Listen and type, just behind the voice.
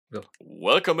Go.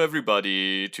 Welcome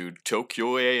everybody to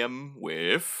Tokyo AM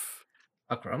with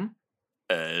Akram?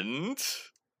 and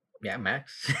Yeah,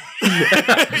 Max.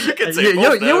 you can say you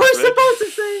both you names, were man. supposed to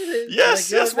say it, like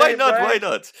Yes, your yes, why name, not? Why right?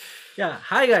 not? Yeah.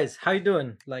 Hi guys, how you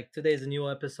doing? Like today's a new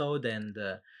episode, and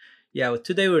yeah,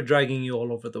 today we're dragging you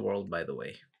all over the world. By the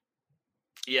way.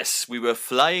 Yes, we were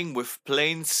flying with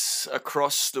planes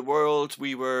across the world.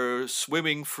 We were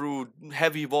swimming through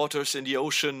heavy waters in the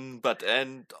ocean,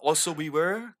 and also we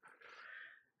were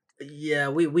Yeah,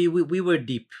 we were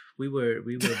deep. We were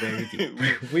very deep. we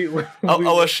we were our, we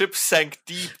our were. ship sank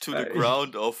deep to the Uh,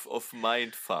 ground of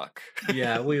mind fuck.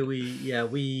 yeah,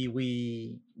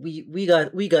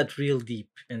 we got real deep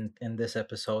in this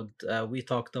episode. We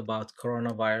talked about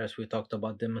coronavirus. We talked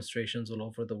about demonstrations all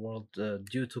over the world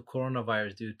due to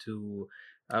coronavirus, due to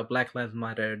Black Lives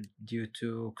Matter, due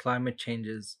to climate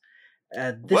changes.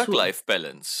 This Work life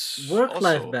balance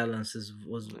work-life also. balance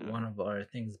was Yeah. one of our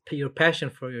things. Your passion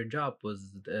for your job was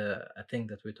a thing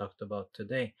that we talked about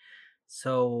today.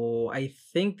 So I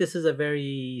think this is a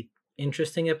very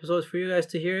interesting episode for you guys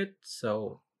to hear it.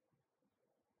 So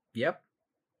yep,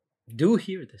 do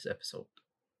hear this episode.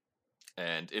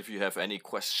 And if you have any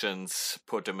questions,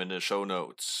 put them in the show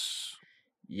notes.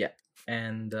 Yeah,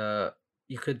 and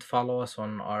you could follow us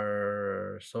on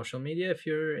our social media if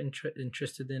you're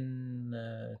interested in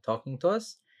talking to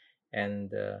us. And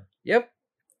yep,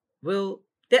 we'll.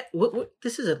 Yeah,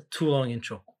 this is a too long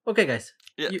intro. Okay, guys,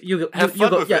 Yeah, you go. You have you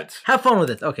fun go. with Yeah, it. have fun with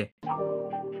it. Okay.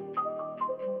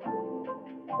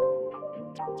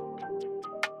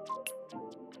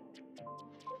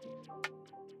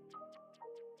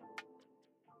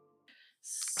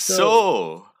 So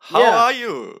So, how yeah, are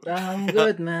you? I'm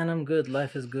good, man. I'm good.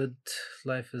 Life is good.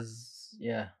 Life is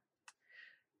yeah.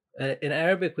 In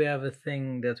Arabic, we have a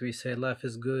thing that we say: "Life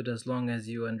is good as long as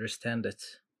you understand it."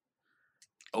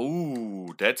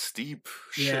 Oh, that's deep.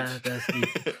 Yeah, Shit. that's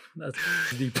deep. That's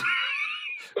deep.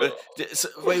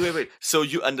 Wait. So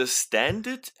you understand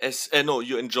it as no,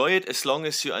 you enjoy it as long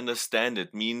as you understand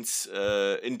it. Means,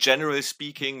 in general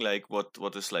speaking, like what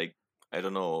is like I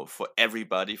don't know for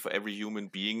everybody, for every human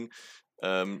being,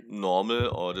 normal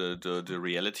or the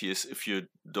reality is if you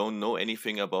don't know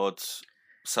anything about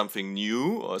something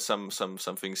new or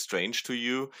something strange to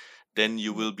you, then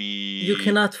you will You be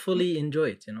cannot fully enjoy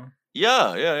it, you know.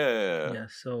 yeah. Yeah.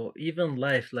 So even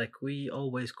life, like we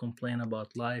always complain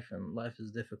about life, and life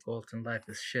is difficult, and life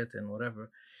is shit, and whatever.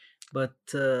 But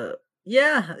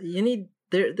yeah, you need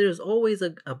there's always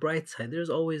a bright side. There's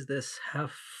always this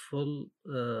half full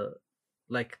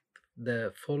like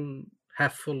the full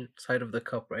half full side of the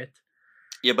cup, right?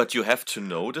 Yeah, but you have to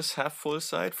know this half full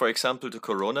side. For example, the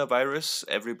coronavirus,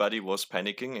 everybody was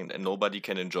panicking and nobody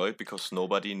can enjoy it because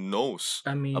nobody knows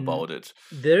I mean, about it.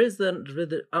 there is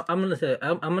I'm gonna say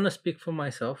I'm gonna speak for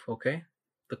myself, okay?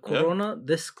 Yeah.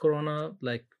 This corona,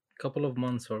 like couple of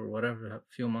months or whatever, a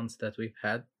few months that we've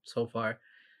had so far,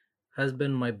 has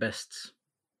been my best.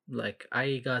 Like I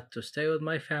got to stay with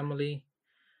my family.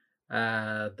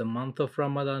 The month of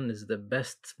Ramadan is the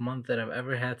best month that I've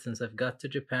ever had since I've got to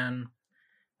Japan.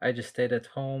 I just stayed at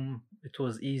home. It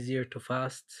was easier to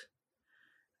fast.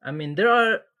 I mean,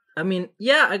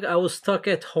 yeah, I was stuck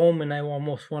at home and I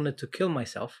almost wanted to kill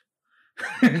myself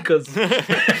because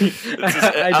It's this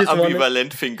I just wanted.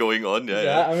 ambivalent thing going on. Yeah.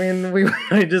 Yeah, I mean, we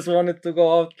I just wanted to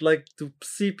go out, like to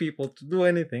see people, to do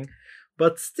anything,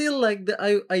 but still, like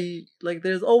I like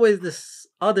there's always this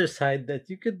other side that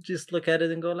you could just look at it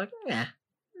and go like, yeah,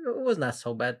 it was not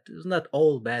so bad. It was not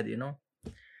all bad, you know.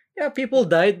 Yeah, people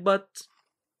died, but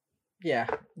yeah,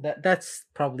 that's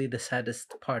probably the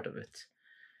saddest part of it.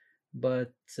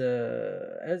 But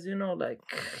as you know, like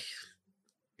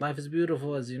life is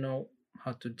beautiful, as you know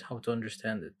how to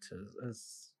understand it,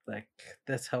 as like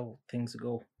that's how things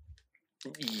go.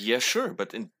 Yeah, sure,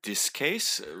 but in this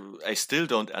case, I still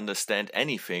don't understand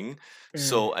anything, Mm.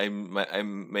 so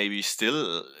I'm maybe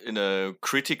still in a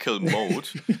critical mode.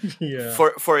 Yeah.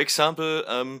 For example,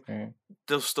 Mm.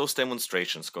 those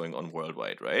demonstrations going on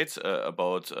worldwide, right?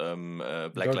 About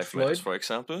Black George Lives Matters, Floyd, for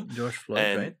example, George Floyd,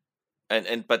 and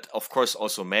right? but of course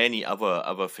also many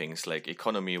other things like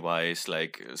economy wise,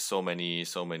 like so many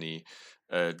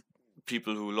uh,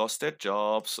 people who lost their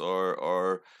jobs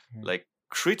or Mm. like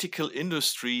critical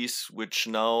industries which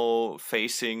now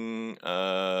facing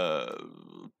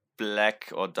black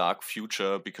or dark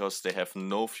future because they have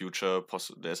no future.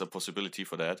 There's a possibility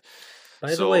for that.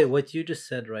 By the way, So what you just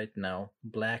said right now,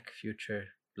 black future,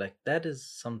 like that is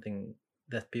something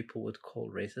that people would call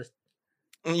racist.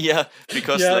 Yeah,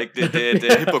 because Yeah, like they're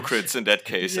yeah, hypocrites in that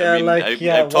case. I yeah. mean, Like,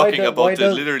 yeah. I'm talking Why about the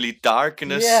does? literally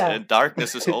darkness, Yeah. and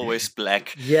darkness is always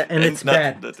black, Yeah, and and it's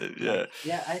bad. not Like, yeah.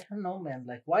 yeah, I don't know, man.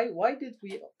 Like, why did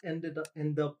we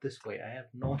end up this way? I have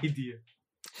no idea.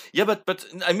 Yeah, but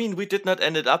I mean, we did not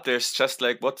end it up. There's just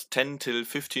like what 10 till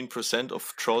 15%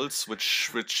 of trolls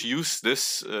which use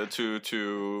this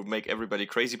to make everybody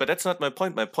crazy. But that's not my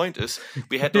point. My point is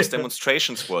we had those Yeah.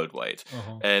 demonstrations worldwide,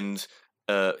 Uh-huh. and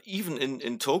even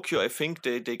in Tokyo, I think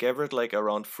they gathered like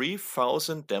around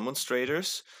 3,000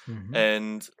 demonstrators, Mm-hmm.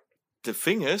 and the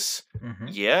thing is, Mm-hmm.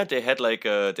 yeah, they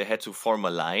had to form a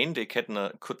line. They could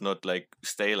not like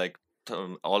stay like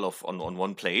all of on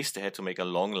one place. They had to make a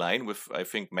long line with, I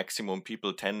think, maximum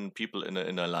people, 10 people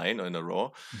in a line or in a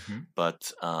row. Mm-hmm.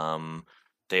 But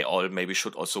they all maybe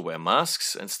should also wear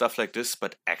masks and stuff like this.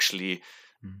 But actually,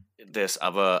 there's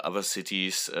other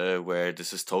cities where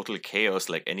this is total chaos,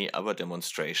 like any other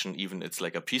demonstration. Even it's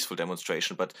like a peaceful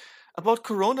demonstration. But about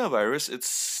coronavirus,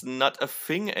 it's not a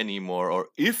thing anymore. Or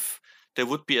if there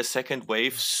would be a second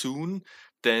wave soon,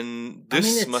 then I mean,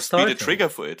 this it's must be the starting. trigger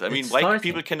for it. I It's mean, why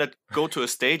people starting. cannot go to a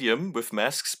stadium with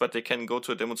masks, but they can go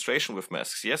to a demonstration with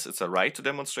masks? Yes, it's a right to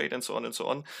demonstrate and so on and so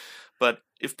on. But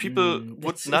if people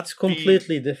would It's not be,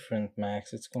 completely different,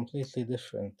 Max. It's completely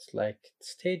different. Like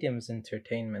stadiums,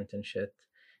 entertainment and shit.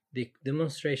 The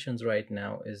demonstrations right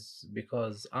now is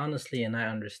because honestly, and I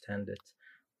understand it,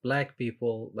 black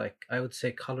people, like I would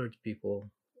say colored people,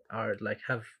 are like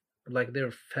have like they're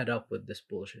fed up with this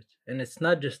bullshit. And it's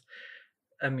not just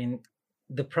I mean,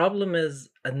 the problem is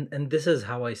and this is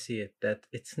how I see it, that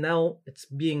it's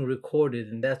being recorded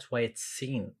and that's why it's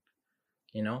seen,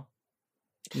 you know?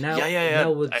 yeah, Now, yeah, yeah.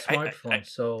 now with I smartphones,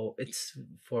 so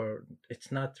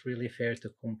it's not really fair to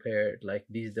compare like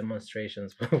these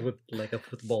demonstrations with like a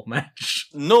football match.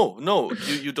 No, no,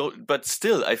 you don't. But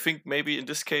still, I think maybe in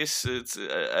this case, it's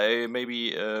I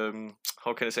maybe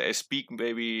how can I say? I speak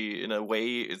maybe in a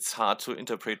way it's hard to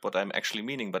interpret what I'm actually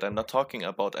meaning. But I'm not talking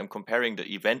about. I'm comparing the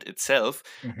event itself.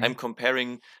 Hmm. I'm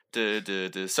comparing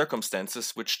the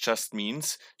circumstances, which just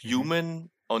means Hmm. human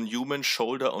on human,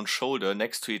 shoulder on shoulder,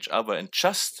 next to each other, and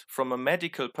just from a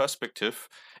medical perspective,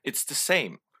 it's the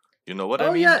same. You know what I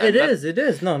Oh mean? yeah, it I'm not is. It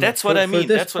is. No, no. That's what I For mean.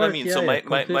 this That's what I part, mean. yeah, So yeah, my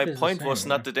completely the point was same.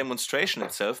 not Yeah. the demonstration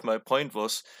itself. My point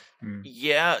was, Mm.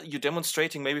 yeah, you're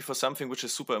demonstrating maybe for something which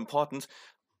is super important,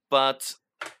 but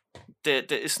there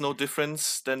is no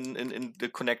difference then in the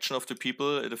connection of the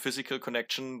people, the physical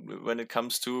connection when it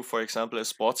comes to, for example, a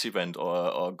sports event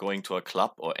or going to a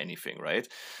club or anything, right?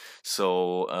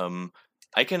 So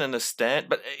I can understand,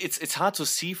 but it's hard to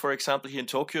see. For example, here in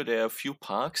Tokyo, there are a few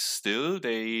parks still.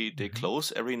 They Hmm.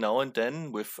 close every now and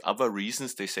then with other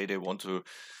reasons. They say they want to,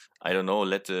 I don't know,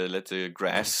 let the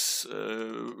grass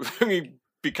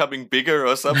becoming bigger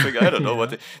or something. I don't know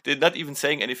what Yeah. they're not even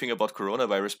saying anything about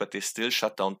coronavirus, but they still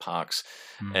shut down parks.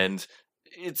 Mm. And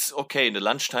it's okay in the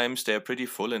lunch times, they're pretty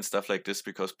full and stuff like this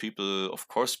because people of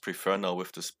course prefer now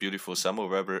with this beautiful summer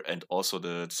weather and also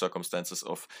the circumstances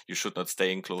of you should not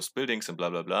stay in closed buildings and blah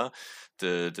blah blah,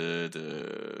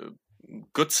 the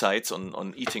good sides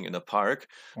on eating in a park.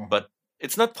 Uh-huh. But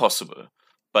it's not possible.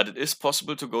 But it is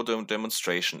possible to go to a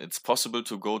demonstration. It's possible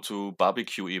to go to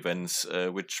barbecue events,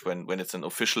 which when it's an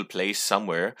official place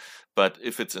somewhere. But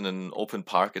if it's in an open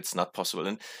park, it's not possible.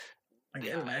 And yeah,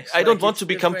 Again, Max, I don't like want to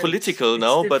become political it's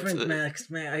now, but different, Max.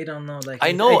 Man, I don't know. Like, I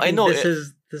I know, I think know.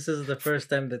 this is the first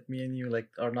time that me and you like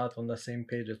are not on the same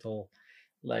page at all.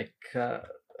 Like,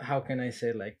 how can I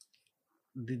say, like,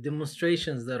 the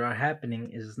demonstrations that are happening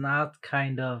is not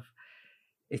kind of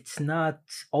it's not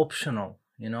optional,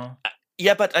 you know.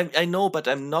 Yeah, but I know, but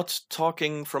I'm not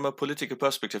talking from a political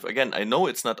perspective. Again, I know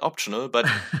it's not optional, but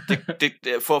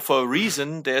for a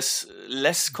reason, there's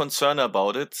less concern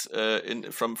about it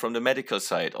from the medical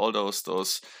side. All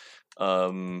those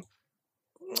um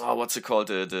what's it called,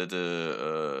 the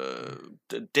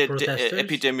Protesters.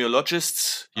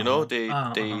 epidemiologists, Uh huh.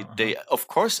 Uh they huh. of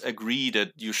course agree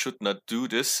that you should not do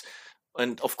this,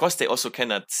 and of course they also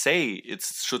cannot say it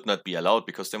should not be allowed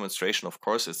because demonstration, of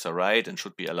course, it's a right and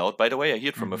should be allowed. By the way, I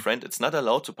heard from a Hmm. friend it's not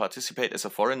allowed to participate as a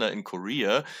foreigner in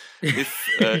Korea. If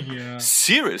Yeah.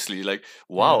 seriously, like,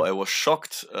 wow, Yeah. I was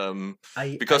shocked,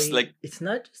 because I like, it's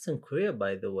not just in Korea,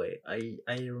 by the way.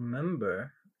 I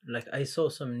remember like I saw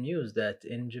some news that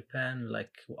in Japan,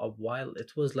 like a while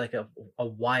it was like a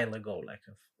while ago, like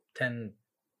 10,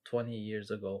 20 years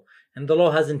ago, and the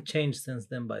law hasn't changed since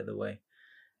then, by the way,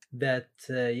 that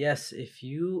yes, if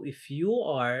you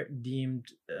are deemed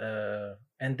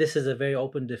and this is a very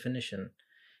open definition,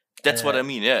 That's what I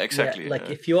mean. Yeah, Yeah, exactly. like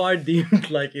if you are deemed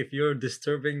like if you're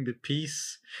disturbing the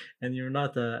peace and you're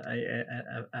not a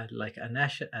like a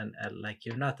nation and like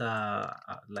you're not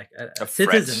like A a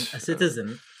citizen, threat. a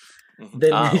citizen, Mhm.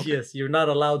 then Ah, okay. yes, you're not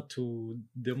allowed to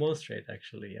demonstrate.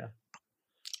 Actually, yeah.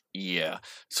 Yeah.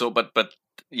 So, but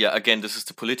yeah, again, this is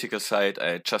the political side.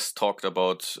 I just talked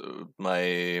about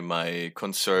my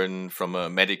concern from a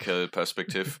medical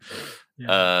perspective.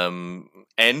 Yeah. Um,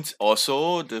 and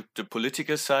also the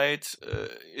political side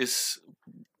is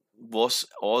was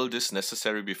all this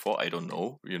necessary before? I don't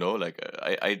know. Like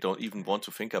I don't even want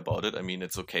to think about it. I mean,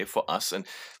 it's okay for us. And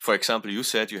for example, you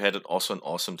said you had an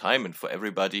awesome time, and for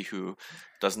everybody who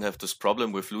doesn't have this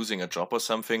problem with losing a job or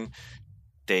something,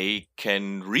 they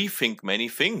can rethink many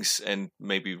things and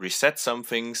maybe reset some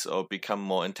things or become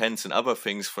more intense in other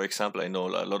things. For example, I know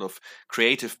a lot of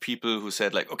creative people who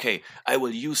said like, okay, I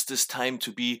will use this time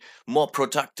to be more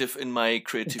productive in my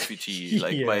creativity,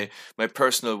 like Yeah. my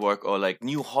personal work, or like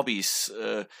new hobbies,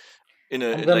 in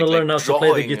I'm a gonna learn like how to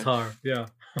play the drawing. guitar. Yeah.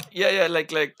 Yeah,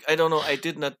 like I don't know, I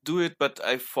did not do it, but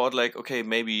I thought like, okay,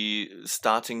 maybe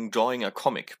starting drawing a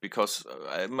comic, because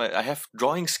I have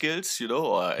drawing skills,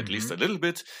 or at least Mm-hmm. a little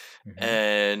bit, Mm-hmm.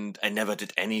 and I never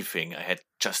did anything. I had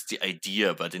just the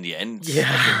idea, but in the end,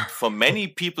 I think Yeah. for many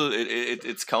people,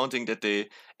 it's counting that they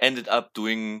ended up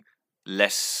doing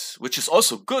less, which is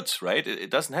also good, right? It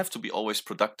doesn't have to be always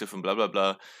productive and blah blah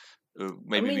blah. I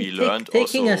Maybe mean, we learned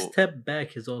taking a also. step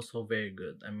back is also very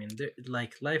good. I mean,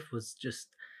 like life was just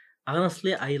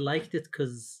honestly, I liked it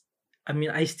because I mean,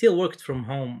 I still worked from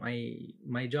home.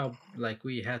 My job, like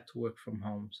we had to work from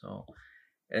home, so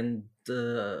and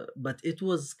but it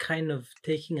was kind of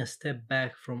taking a step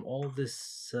back from all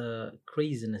this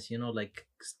craziness, like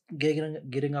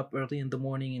getting up early in the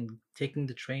morning and taking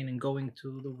the train and going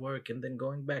to the work and then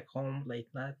going back home late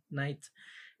night.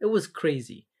 It was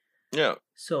crazy. Yeah.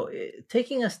 So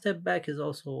taking a step back is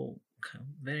also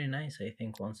very nice, I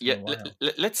think, once in Yeah, a while.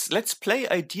 let's play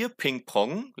idea ping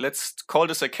pong. Let's call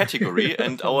this a category,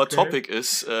 and our Okay. topic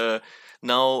is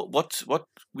now what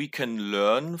we can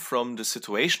learn from the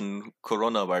situation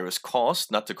coronavirus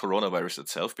caused. Not the coronavirus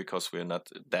itself, because we're not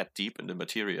that deep in the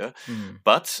materia, Hmm.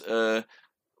 but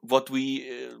what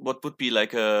would be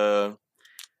like a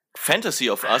fantasy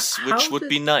of us, which How would did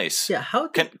be nice. how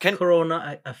did Can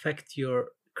Corona affect your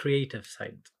creative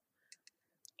side?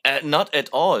 Not at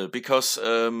all, because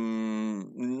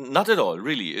not at all,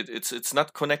 really. It's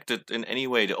not connected in any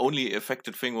way. The only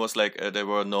affected thing was like there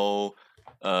were no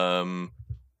um,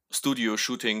 studio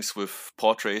shootings with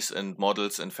portraits and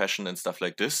models and fashion and stuff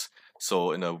like this.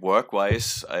 So in a work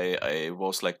wise, I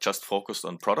was like just focused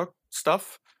on product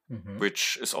stuff, Hmm.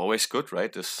 which is always good,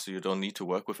 right? This, you don't need to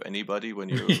work with anybody when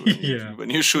you Yeah. when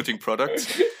you're shooting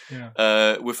products.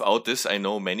 Yeah. Without this, I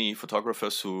know many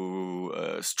photographers who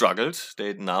struggled.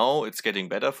 Now it's getting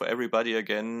better for everybody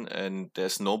again, and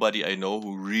there's nobody I know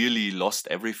who really lost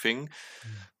everything.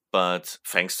 But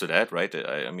thanks to that, right?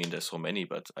 I mean, there's so many,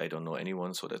 but I don't know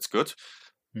anyone, so that's good.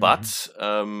 Hmm. But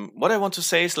what I want to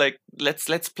say is like,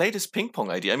 let's play this ping pong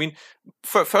idea. I mean,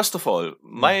 first of all,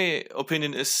 Hmm. my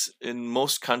opinion is in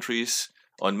most countries,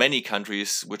 on many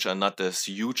countries which are not as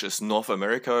huge as North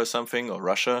America or something, or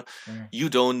Russia, Hmm. you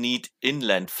don't need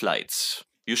inland flights.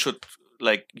 You should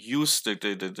like use the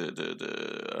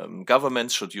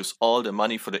government should use all the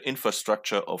money for the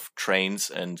infrastructure of trains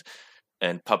and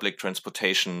public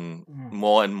transportation Hmm.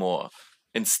 more and more,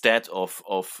 instead of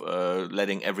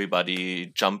letting everybody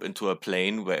jump into a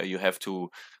plane where you have to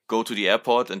go to the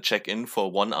airport and check in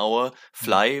for 1 hour, Hmm.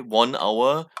 fly 1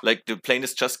 hour, like the plane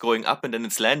is just going up and then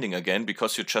it's landing again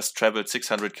because you just traveled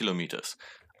 600 kilometers.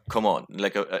 Come on,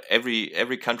 like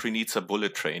every country needs a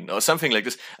bullet train or something like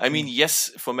this. I mean, Hmm. yes,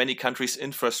 for many countries,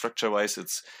 infrastructure wise, it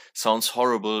sounds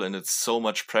horrible and it's so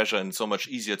much pressure and so much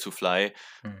easier to fly.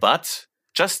 Hmm. But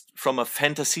just from a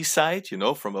fantasy side,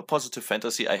 from a positive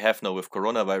fantasy I have now with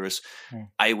coronavirus, Hmm.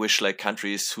 I wish like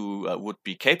countries who would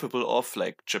be capable of,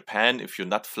 like Japan, if you're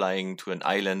not flying to an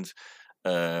island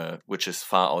which is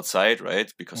far outside, right?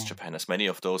 Because Hmm. Japan has many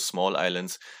of those small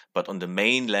islands, but on the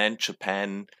mainland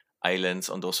Japan islands,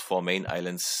 on those 4 main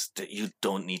islands, you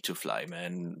don't need to fly,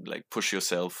 man. Like push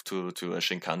yourself to a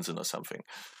Shinkansen or something.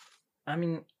 I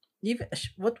mean, even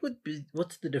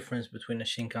what's the difference between a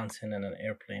Shinkansen and an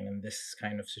airplane in this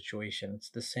kind of situation?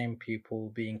 It's the same people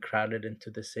being crowded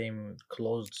into the same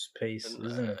closed space,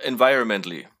 isn't it?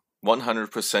 Environmentally,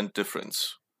 100%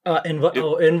 difference.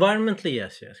 Environmentally,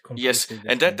 yes, Yes, completely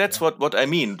and different. that's Yeah. what I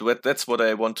mean. That's what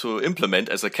I want to implement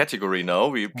as a category now.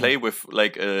 We Mm, play with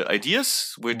like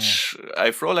ideas, mm, which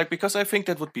I throw like, because I think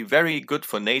that would be very good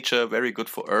for nature, very good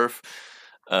for Earth.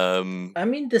 I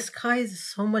mean, the sky is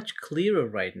so much clearer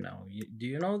right now. Do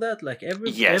you know that? Like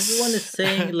everyone is Yes.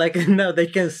 saying, like now they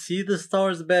can see the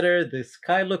stars better. The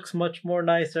sky looks much more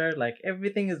nicer. Like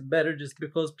everything is better just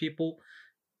because people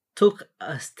took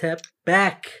a step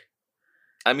back.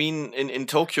 I mean, in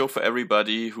Tokyo, for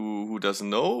everybody who doesn't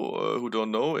know, who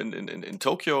don't know, in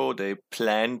Tokyo, they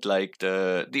planned like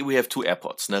we have two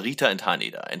airports, Narita and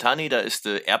Haneda. And Haneda is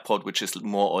the airport which is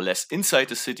more or less inside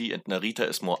the city, and Narita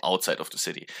is more outside of the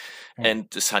city. And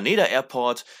this Haneda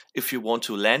airport, if you want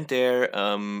to land there,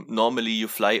 normally you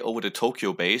fly over the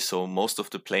Tokyo Bay. So most of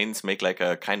the planes make like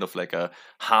a kind of like a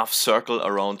half circle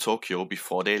around Tokyo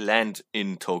before they land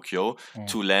in Tokyo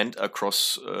to land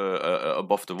across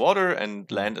above the water and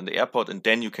land in the airport, and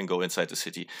then you can go inside the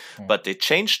city. But they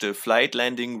changed the flight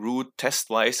landing route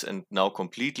test-wise and now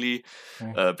completely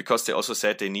because they also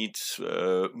said they need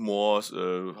more,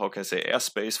 how can I say,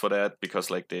 airspace for that, because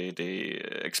like they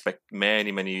expect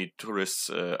many tourists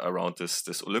around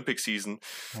this Olympic season,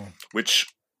 which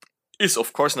is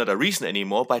of course not a reason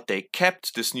anymore, but they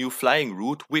kept this new flying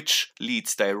route, which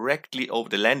leads directly over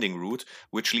the landing route,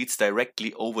 which leads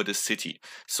directly over the city.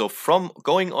 So from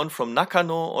going on from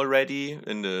Nakano already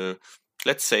in the,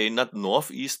 let's say not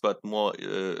northeast, but more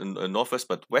northwest,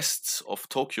 but west of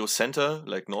Tokyo Center,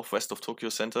 like northwest of Tokyo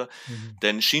Center.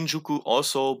 Then Shinjuku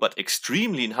also, but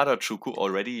extremely in Harajuku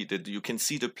already. That you can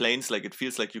see the planes, like it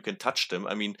feels like you can touch them.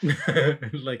 I mean,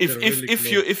 Like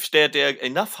if there are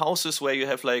enough houses where you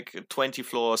have like 20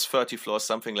 floors, 30 floors,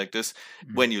 something like this,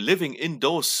 when you're living in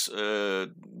those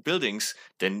buildings,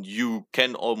 then you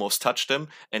can almost touch them.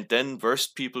 And then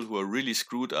worst people who are really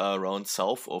screwed are around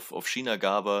south of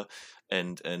Shinagawa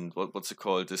and what's it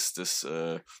called?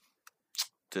 The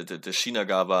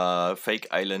Shinagawa fake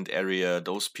island area,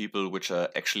 those people which are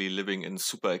actually living in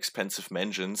super expensive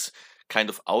mansions, kind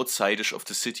of outside-ish of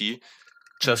the city,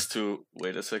 just to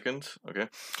wait a second, okay,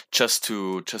 just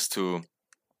to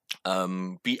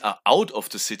be out of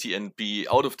the city and be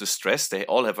out of the stress. They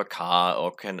all have a car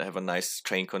or can have a nice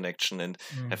train connection and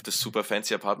have this super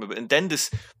fancy apartment. And then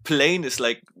this plane is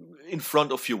like in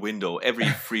front of your window every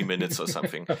 3 minutes or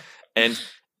something. And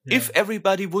if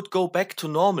everybody would go back to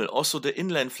normal, also the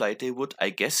inland flight, they would, I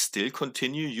guess, still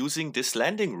continue using this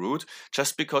landing route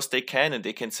just because they can, and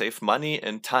they can save money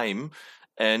and time,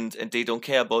 and they don't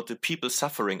care about the people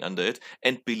suffering under it.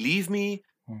 And believe me,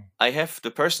 I have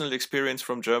the personal experience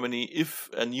from Germany. If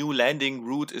a new landing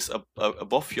route is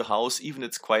above your house, even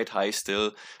it's quite high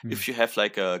still, if you have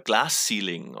like a glass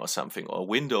ceiling or something, or a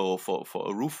window for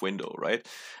a roof window, right?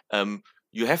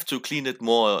 You have to clean it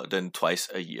more than twice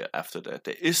a year after that.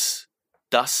 There is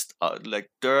dust, like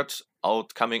dirt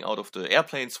coming out of the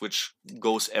airplanes, which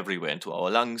goes everywhere, into our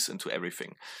lungs, into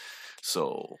everything.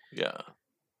 So, yeah.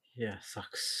 Yeah,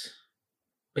 sucks.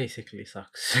 Basically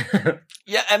sucks.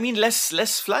 Yeah, I mean,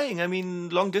 less flying. I mean,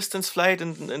 long distance flight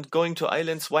and going to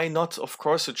islands, why not? Of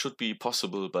course, it should be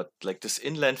possible, but like this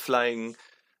inland flying,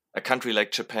 a country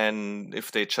like Japan,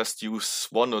 if they just use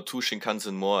one or two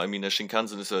Shinkansen more, I mean, a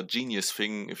Shinkansen is a genius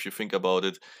thing if you think about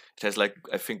it. It has like,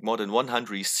 I think, more than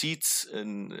 100 seats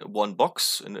in one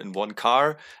box, in one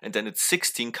car, and then it's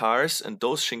 16 cars, and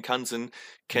those Shinkansen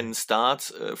can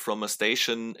start from a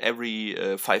station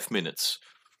every 5 minutes.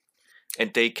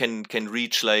 And they can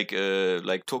reach like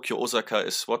Tokyo Osaka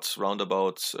is what, round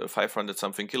about 500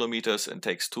 something kilometers, and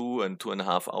takes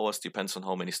 2.5 hours, depends on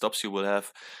how many stops you will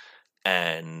have.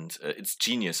 And it's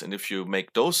genius. And if you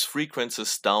make those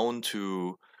frequencies down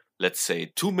to, let's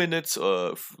say, 2 minutes,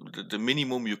 or the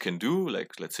minimum you can do,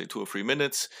 like let's say 2 or 3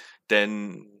 minutes,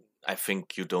 then I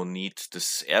think you don't need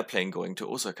this airplane going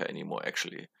to Osaka anymore,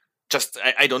 actually. Just,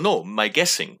 I don't know, my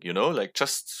guessing, like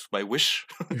just my wish.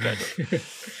 Kind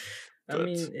of. I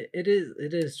mean, it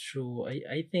is true.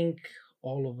 I think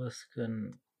all of us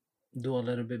can do a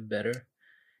little bit better.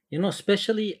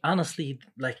 Especially honestly,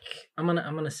 like I'm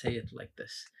gonna say it like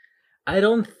this. I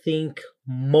don't think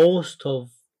most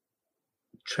of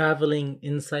traveling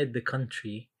inside the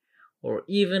country, or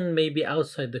even maybe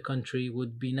outside the country,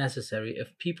 would be necessary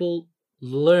if people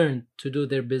learn to do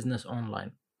their business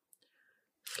online.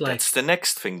 It's like That's the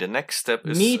next thing. The next step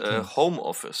is meetings. home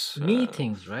office.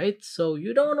 Meetings, right? So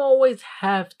you don't always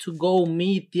have to go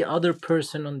meet the other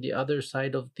person on the other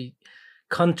side of the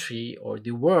country or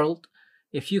the world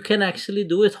if you can actually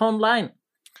do it online.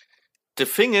 The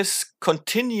thing is,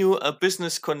 continue a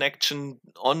business connection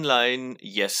online.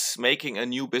 Yes, making a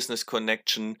new business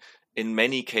connection. In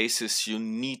many cases, you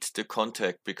need the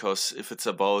contact, because if it's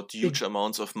about huge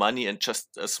amounts of money and just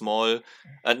a small,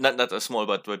 not a small,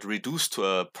 but reduced to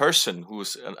a person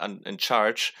who's in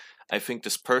charge, I think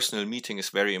this personal meeting is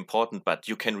very important, but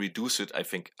you can reduce it, I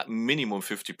think, minimum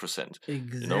 50%.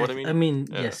 You know what I Exactly. I mean? mean,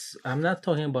 Yeah. yes, I'm not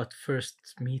talking about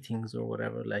first meetings or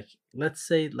whatever. Like, let's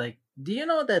say, like, do you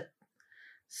know that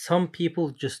some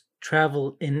people just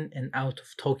travel in and out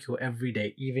of Tokyo every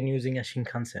day, even using a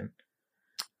Shinkansen?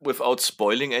 Without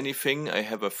spoiling anything, I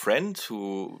have a friend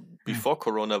who, Mm, before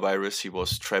coronavirus, he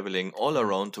was traveling all mm,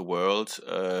 around the world.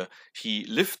 He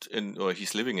lived in, or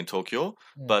he's living in Tokyo,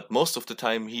 mm, but most of the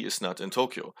time he is not in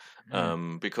Tokyo,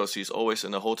 mm, because he's always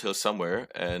in a hotel somewhere.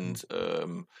 mm. And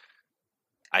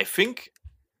I think,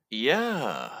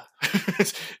 yeah,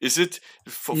 is it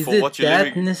Is for what it you're that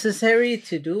living? necessary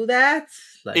to do that?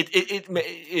 Like,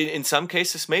 In some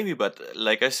cases maybe, but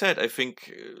like I said, I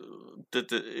think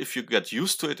that if you get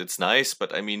used to it, it's nice.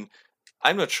 But I mean,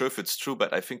 I'm not sure if it's true,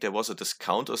 but I think there was a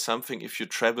discount or something if you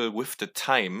travel with the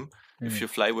time, if mm, you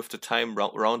fly with the time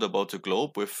round about the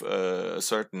globe with a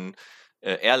certain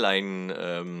airline.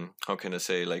 How can I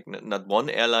say? Like not one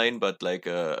airline, but like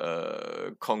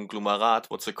a conglomerate.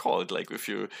 What's it called? Like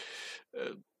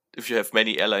uh, if you have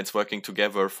many airlines working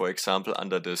together, for example,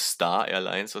 under the Star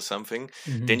Airlines or something,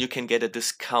 then mhm, you can get a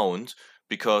discount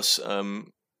because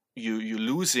you're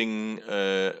losing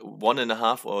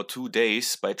 1.5 or 2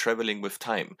 days by traveling with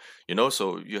time. You know,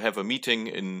 so you have a meeting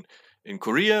in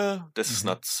Korea. This is mhm.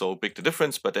 not so big the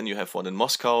difference, but then you have one in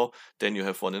Moscow, then you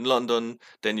have one in London,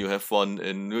 then you have one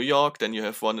in New York, then you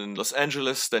have one in Los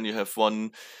Angeles, then you have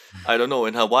one, I don't know,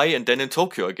 in Hawaii, and then in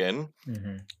Tokyo again.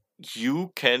 Mhm.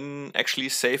 You can actually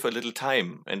save a little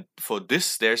time, and for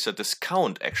this there's a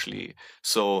discount actually.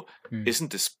 So Mm,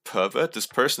 isn't this pervert? This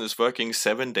person is working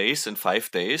 7 days in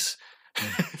 5 days.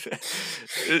 mm.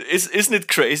 Isn't it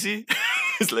crazy?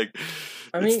 It's like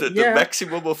I it's mean, the yeah.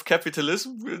 maximum of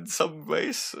capitalism in some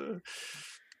ways.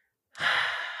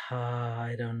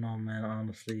 I don't know, man.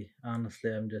 Honestly, I'm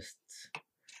just.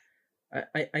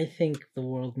 I think the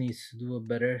world needs to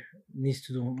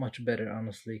do much better,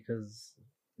 honestly, because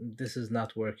this is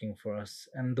not working for us,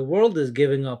 and the world is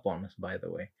giving up on us. By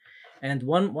the way, and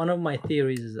one of my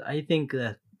theories is I think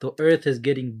that the Earth is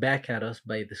getting back at us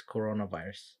by this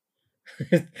coronavirus.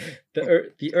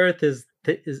 The Earth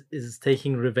is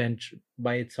taking revenge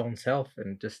by its own self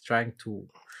and just trying to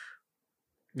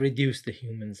reduce the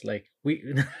humans. Like we,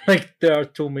 like there are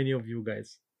too many of you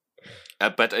guys.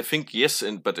 But I think yes,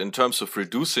 but in terms of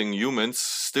reducing humans,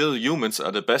 still humans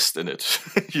are the best in it.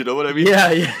 You know what I mean?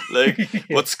 Yeah, yeah, Like yeah.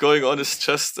 what's going on is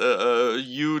just a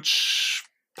huge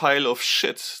pile of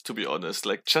shit, to be honest.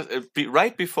 Like just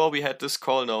right before we had this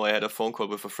call, now I had a phone call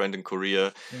with a friend in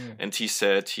Korea, Mm, and he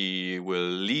said he will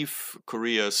leave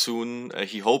Korea soon.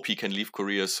 He hope he can leave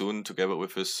Korea soon together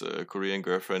with his Korean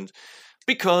girlfriend,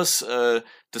 because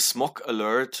the smog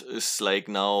alert is like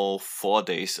now 4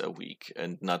 days a week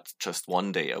and not just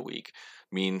one day a week.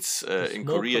 Means the in smoke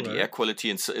Korea, the air alert. quality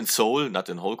in Seoul, not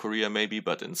in whole Korea maybe,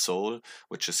 but in Seoul,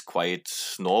 which is quite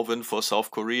northern for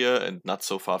South Korea and not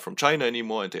so far from China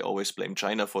anymore. And they always blame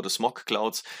China for the smog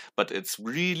clouds, but it's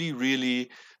really, really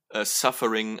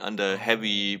suffering under Oh,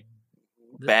 heavy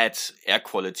the, bad air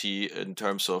quality in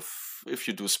terms of if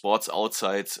you do sports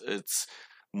outside, it's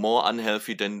more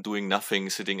unhealthy than doing nothing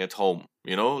sitting at home,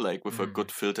 you know, like with a mm, good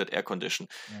filtered air condition.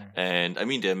 mm, And I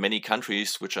mean, there are many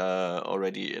countries which are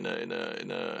already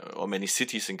or many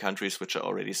cities and countries which are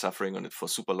already suffering on it for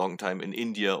super long time in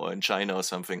India or in China or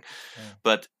something. mm.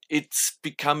 But it's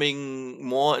becoming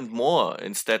more and more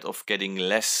instead of getting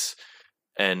less.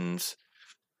 And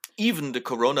even the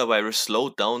coronavirus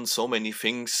slowed down so many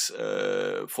things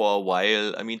for a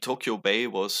while. I mean, Tokyo Bay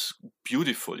was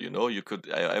beautiful. You know,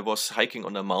 I was hiking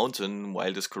on a mountain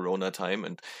while this Corona time,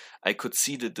 and I could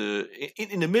see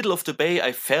in the middle of the bay.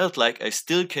 I felt like I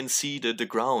still can see the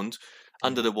ground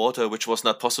under Mm. the water, which was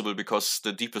not possible because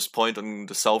the deepest point on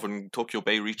the southern Tokyo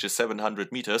Bay reaches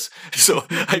 700 meters. So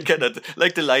I cannot,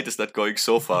 like, the light is not going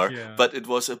so far, Yeah. but it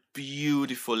was a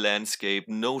beautiful landscape.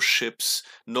 No ships,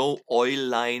 no oil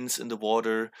lines in the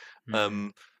water, Mm,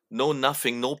 um, no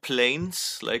nothing, no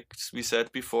planes, like we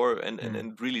said before, mm.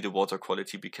 and really the water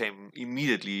quality became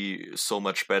immediately so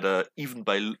much better, even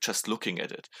by just looking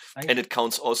at it. I And it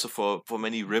counts also for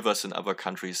many rivers in other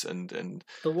countries, and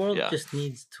The world yeah. just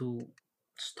needs to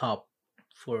stop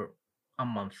for a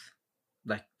month.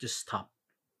 Like just stop.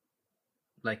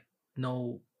 Like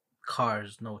no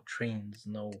cars, no trains,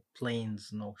 no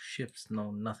planes, no ships,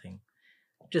 no nothing.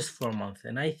 Just for a month.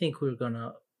 And I think we're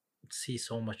gonna see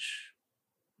so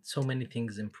many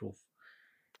things improve.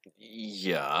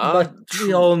 Yeah, But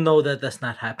we true. all know that that's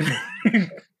not happening.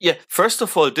 Yeah, first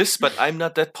of all, this, but I'm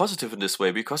not that positive in this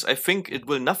way because I think it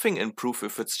will nothing improve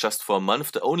if it's just for a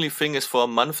month. The only thing is for a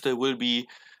month there will be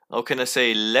how can I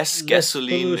say, less Less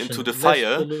gasoline into the pollution. Less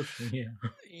fire. pollution. Yeah.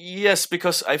 Yes,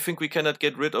 because I think we cannot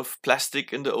get rid of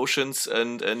plastic in the oceans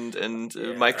and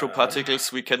Yeah.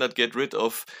 microparticles. We cannot get rid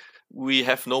of. We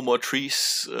have no more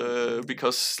trees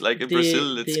because, like in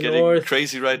Brazil, it's The getting north,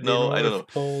 crazy right the now. I don't North know.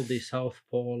 Pole, the South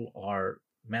Pole are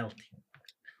melting.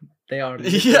 They are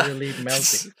Yeah, literally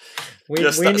melting.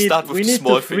 yeah. Start with We the need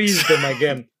to small things. freeze them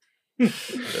again.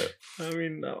 Yeah. I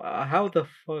mean, how the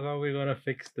fuck are we gonna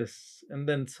fix this? And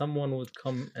then someone would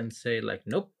come and say, like,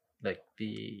 nope, like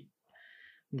the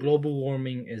global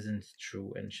warming isn't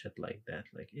true and shit like that.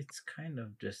 Like, it's kind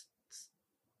of just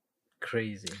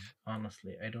crazy.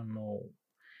 Honestly, I don't know.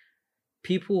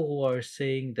 People who are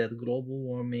saying that global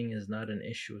warming is not an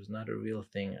issue, is not a real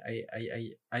thing.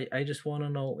 I just want to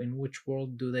know, in which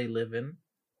world do they live in?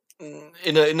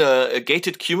 In a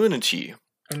gated community.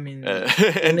 I mean,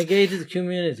 in And a gated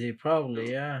community,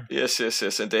 probably, yeah. yes,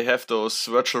 and they have those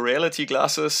virtual reality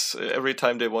glasses every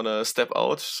time they want to step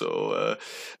out. So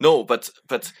no, but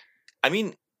I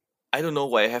mean, I don't know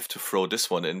why I have to throw this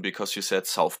one in because you said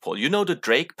South Pole. You know the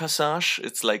Drake Passage?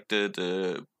 It's like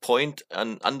the point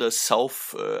under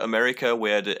South America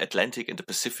where the Atlantic and the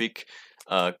Pacific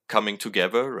are coming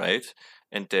together, right?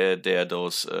 And there are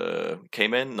those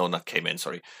Cayman? No, not Cayman.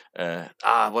 Sorry.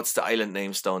 What's the island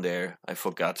names down there? I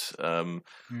forgot.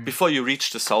 Mm, Before you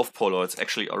reach the South Pole, or it's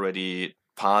actually already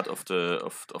part of the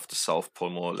South Pole,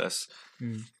 more or less.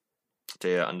 mm,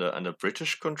 They are under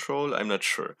British control. I'm not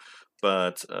sure,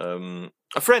 but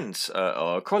a friend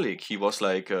or a colleague, he was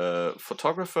like a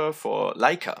photographer for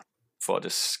Leica, for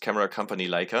this camera company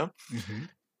Leica, hmm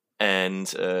and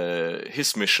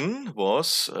his mission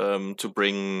was to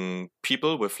bring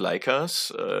people with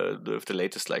Leicas, with the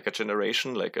latest Leica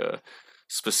generation, like a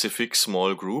specific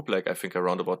small group, like I think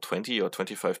around about 20 or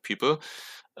 25 people,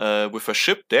 with a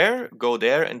ship there, go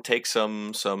there and take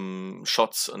some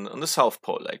shots on the South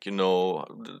Pole, like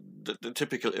the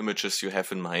typical images you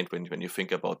have in mind when you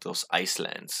think about those ice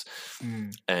lands,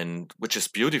 mm, and which is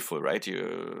beautiful, right?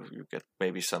 You get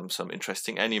maybe some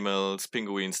interesting animals,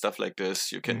 penguins, stuff like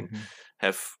this. You can hmm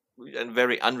have a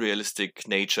very unrealistic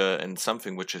nature and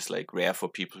something which is like rare for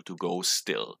people to go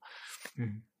still.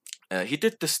 hmm He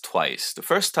did this twice. The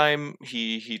first time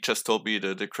he just told me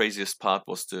the craziest part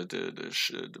was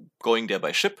the going there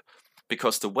by ship,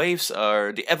 because the waves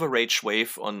are the average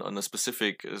wave on a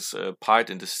specific part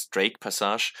in this Drake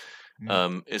Passage mm.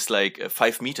 is like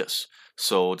 5 meters.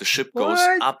 So the ship goes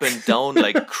What? up and down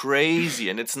like crazy,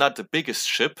 and it's not the biggest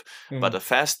ship, but Mm, a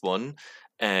fast one.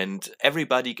 And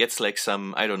everybody gets like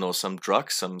some, I don't know, some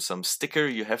drug, some sticker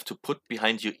you have to put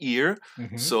behind your ear,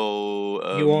 hmm so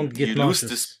You won't you get lose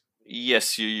this. nauseous.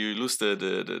 Yes, you lose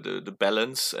the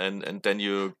balance, and then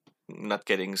you're not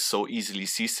getting so easily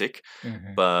seasick.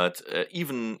 Hmm But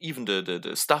even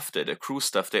the stuff there, the crew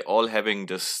stuff, they're all having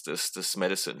this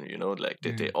medicine, like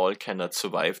they mm, all cannot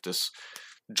survive this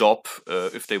job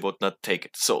if they would not take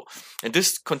it. So, and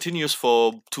this continues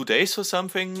for 2 days or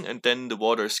something, and then the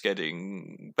water is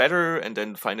getting better, and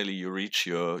then finally you reach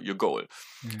your goal.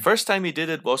 mm. First time he did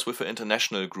it was with an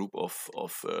international group of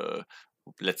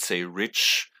let's say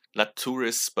rich, not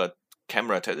tourists, but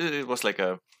it was like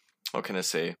a, how can I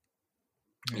say,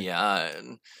 Yeah. yeah,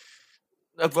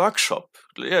 a workshop.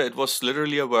 Yeah, it was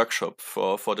literally a workshop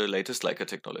for the latest Leica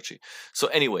technology. So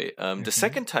anyway, the hmm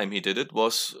second time he did it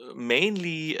was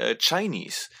mainly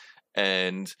Chinese,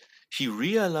 and he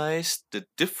realized the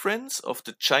difference of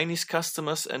the Chinese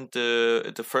customers, and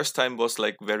the first time was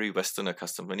like very Westerner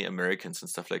custom, many Americans and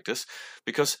stuff like this,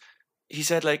 because he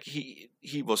said like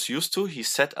he was used to, he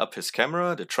set up his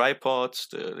camera, the tripod,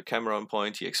 the camera on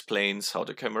point, he explains how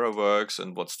the camera works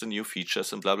and what's the new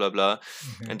features and blah blah blah,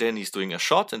 hmm and then he's doing a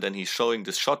shot, and then he's showing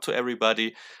this shot to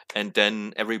everybody, and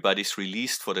then everybody's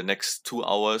released for the next 2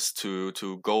 hours to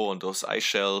go on those ice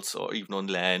shelves or even on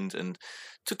land and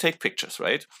to take pictures,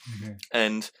 right? hmm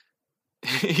And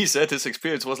he said his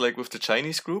experience was like with the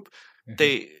Chinese group,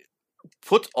 hmm they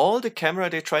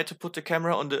tried to put the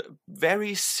camera on the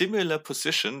very similar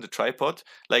position, the tripod,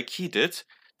 like he did.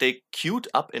 They queued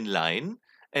up in line,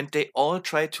 and they all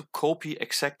tried to copy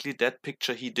exactly that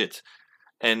picture he did.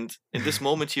 And in this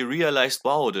moment, he realized,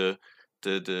 wow, the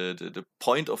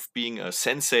point of being a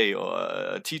sensei or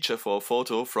a teacher for a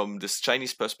photo from this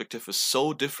Chinese perspective is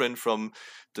so different from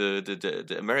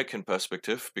the American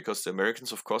perspective, because the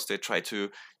Americans, of course, they try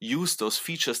to use those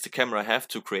features the camera have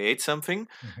to create something,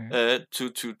 hmm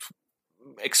to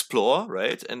explore,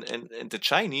 right? And the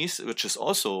Chinese, which is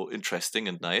also interesting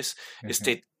and nice, is hmm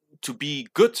they, to be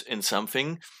good in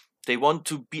something, they want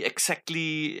to be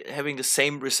exactly having the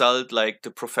same result like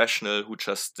the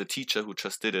teacher who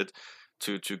just did it.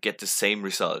 to get the same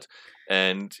result.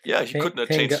 And yeah, he could not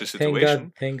Thank change God, the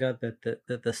situation. thank God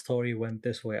that the story went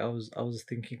this way. I was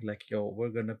thinking like, yo, we're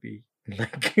gonna be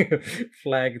like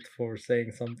flagged for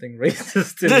saying something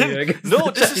racist in here against No,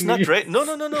 the this is not Chinese. No.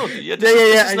 Yeah, Yeah,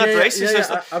 this is not yeah. racist.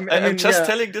 I I'm mean, just yeah,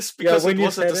 telling this yeah. because When it you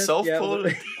was at said the it, South yeah. Pole.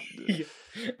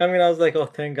 I mean, I was like, oh,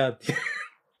 thank God.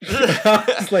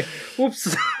 I was like,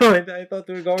 oops. I thought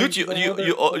we were going Dude, to some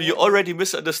you other. already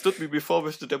misunderstood me before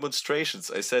with the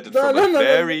demonstrations. I said it No, from a no, no, no, no.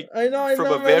 very I know,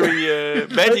 very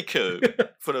man.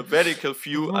 from a medical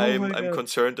view. Oh my I'm God.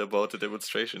 concerned about the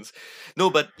demonstrations.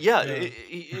 No, but yeah, Yeah.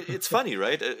 it's funny,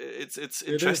 right? It's It is.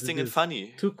 interesting It and is.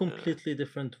 funny. Two completely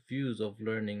different views of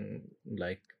learning,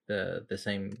 like the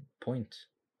same point.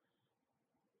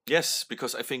 Yes,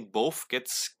 because I think both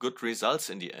gets good results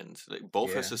in the end. Like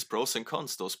both has Yeah. its pros and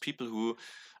cons. Those people who,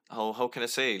 how can I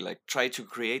say, like try to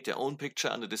create their own picture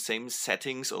under the same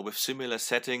settings or with similar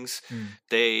settings, Mm.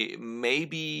 they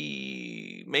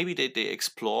maybe they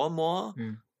explore more,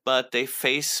 but they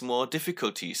face more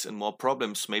difficulties and more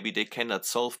problems maybe they cannot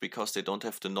solve because they don't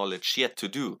have the knowledge yet to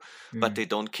do. But they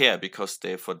don't care because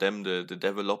they, for them the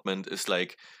development is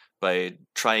like by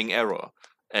trying error.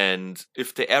 And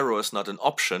if the error is not an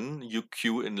option, you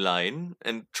queue in line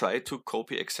and try to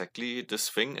copy exactly this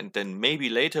thing. And then maybe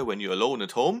later when you're alone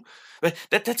at home, but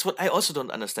that's what I also don't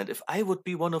understand. If I would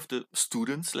be one of the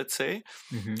students, let's say,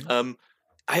 Mm-hmm.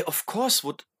 I of course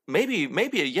would maybe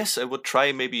yes, I would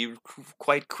try maybe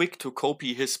quite quick to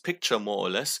copy his picture more or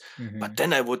less, Mm-hmm. but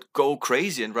then I would go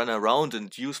crazy and run around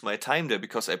and use my time there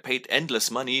because I paid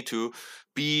endless money to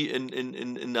be in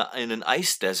an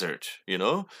ice desert, you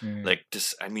know? Like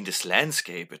this, I mean, this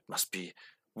landscape, it must be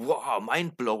wow,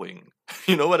 mind blowing.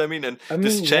 You know what I mean? And I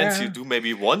this mean, chance you yeah. do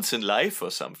maybe once in life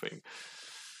or something.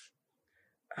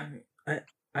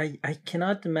 I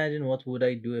cannot imagine what would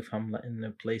I do if I'm in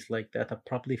a place like that. I'd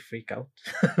probably freak out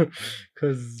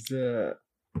because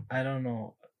I don't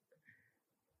know.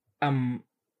 Um,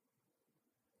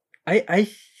 I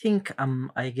think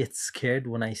I get scared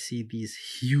when I see these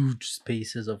huge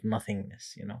spaces of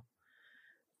nothingness. You know,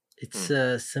 it's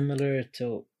similar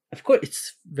to. Of course,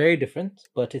 it's very different,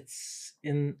 but it's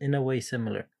in a way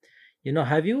similar. You know,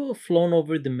 have you flown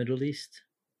over the Middle East?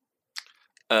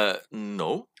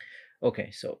 No.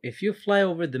 Okay, so if you fly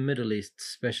over the Middle East,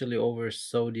 especially over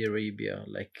Saudi Arabia,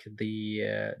 like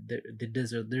the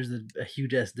desert, there's a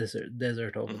huge ass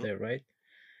desert over Mm-hmm. there, right?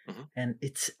 Mm-hmm. And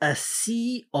it's a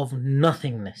sea of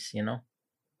nothingness, you know,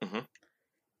 Mm-hmm.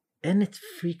 and it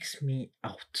freaks me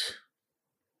out.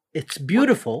 It's What?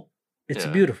 beautiful. It's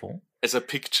Yeah. beautiful. As a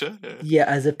picture. Yeah. Yeah,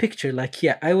 as a picture, like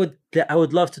yeah, I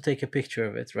would love to take a picture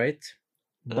of it, right?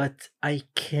 But I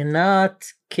cannot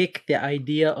kick the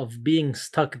idea of being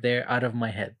stuck there out of my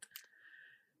head.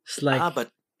 It's like but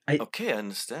I okay, I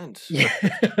understand. yeah.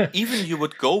 But even you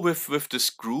would go with this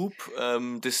group,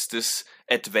 this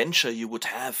adventure you would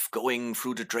have going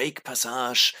through the Drake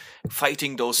Passage,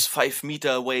 fighting those 5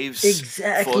 meter waves for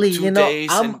Exactly, 2 days,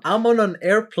 and I'm on an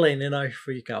airplane and I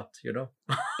freak out,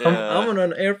 I'm on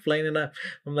an airplane and I'm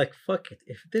like, fuck it.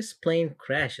 If this plane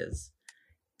crashes,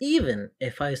 even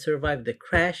if I survive the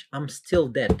crash, I'm still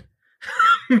dead.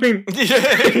 I mean,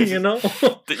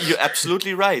 You're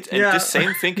absolutely right. And Yeah. this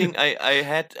same thinking I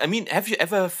had. I mean, have you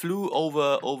ever flew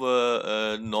over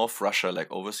North Russia,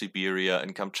 like over Siberia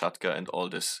and Kamchatka and all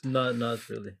this? Not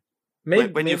really. When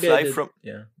you Maybe I fly did. from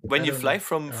Yeah. when I you don't fly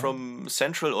know. from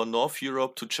Central or North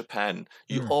Europe to Japan,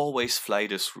 you Mm. always fly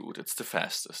this route. It's the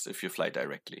fastest if you fly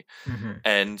directly. Mm-hmm.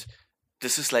 And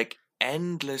this is like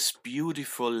endless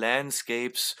beautiful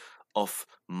landscapes of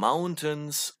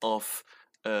mountains, of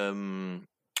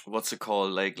what's it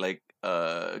called,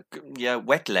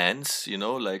 wetlands,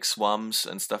 like swamps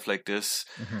and stuff like this.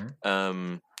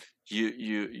 Mm-hmm.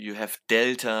 You have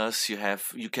deltas,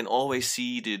 you can always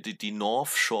see the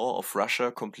north shore of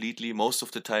Russia completely. Most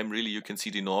of the time really you can see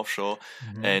the north shore.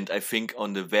 Mm-hmm. And I think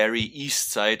on the very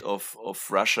east side of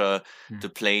Russia the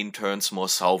plane turns more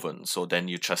southern, so then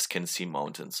you just can see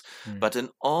mountains. But in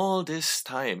all this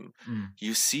time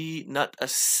you see not a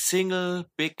single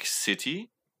big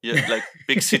city, like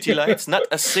big city lights, not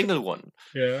a single one.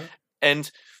 Yeah. And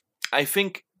I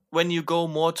think when you go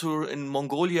more to in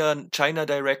Mongolia, China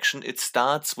direction, it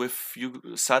starts with you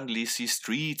suddenly see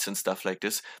streets and stuff like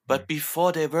this. But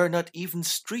before there were not even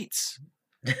streets.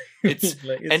 It's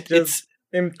like and just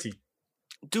empty.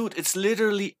 dude, it's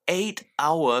literally 8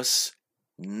 hours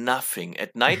nothing.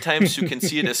 At night times you can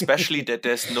see it, especially that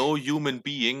there's no human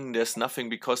being, there's nothing,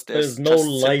 because There's there's no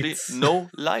just simply lights. no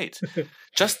light.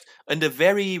 Just in the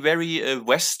very very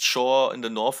west shore in the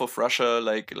north of Russia,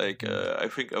 like I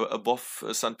think above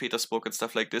St. Petersburg and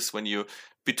stuff like this, when you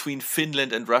between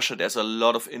Finland and Russia, there's a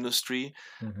lot of industry.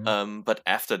 But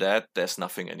after that there's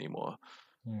nothing anymore.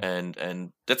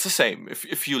 And that's the same.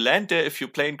 If you land there, if your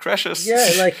plane crashes,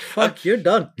 Yeah, like fuck, you're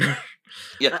done.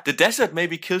 yeah, the desert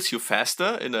maybe kills you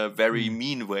faster in a very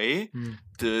mean way.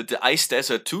 The ice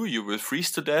desert too, you will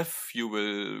freeze to death, you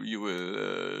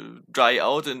will dry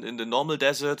out in the normal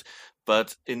desert.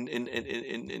 But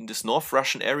in this North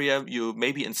Russian area, you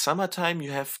maybe in summertime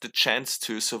you have the chance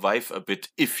to survive a bit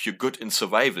if you're good in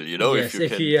survival, you know, Yes,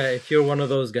 if you can. if you're one of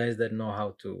those guys that know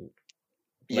how to,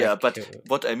 Yeah, like, but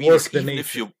what I mean is, work the even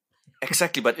if nature. you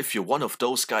exactly, but if you're one of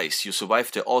those guys, you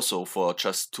survive there also for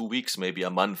just 2 weeks, maybe a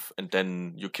month, and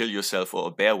then you kill yourself or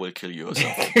a bear will kill you or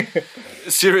something.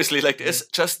 Seriously, like it's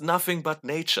just nothing but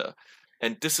nature.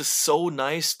 And this is so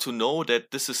nice to know that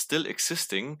this is still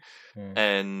existing.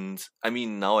 And I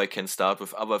mean, now I can start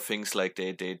with other things, like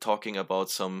they talking about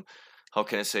some, how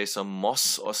can I say, some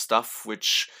moss or stuff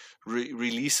which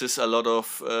releases a lot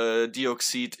of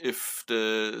dioxide if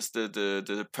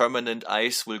the permanent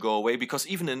ice will go away, because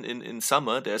even in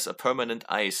summer there's a permanent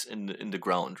ice in the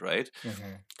ground, right?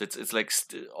 It's like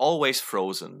always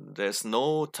frozen. There's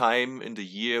no time in the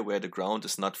year where the ground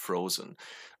is not frozen,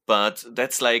 but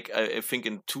that's like I think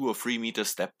in 2 or 3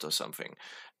 meters depth or something.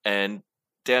 And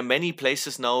there are many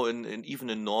places now in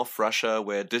even in North Russia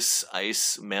where this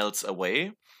ice melts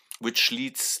away, which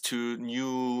leads to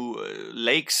new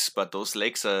lakes, but those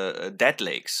lakes are dead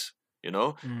lakes, you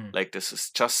know. Like this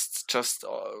is just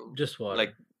water.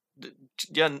 like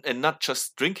yeah, and not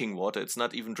just drinking water. It's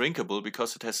not even drinkable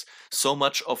because it has so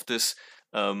much of this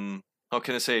how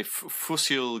can I say,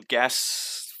 fossil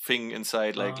gas thing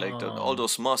inside, like all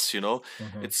those moss, you know.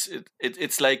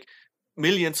 It's like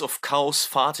millions of cows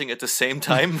farting at the same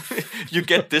time. You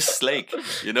get this lake,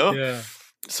 you know. Yeah.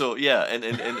 So yeah,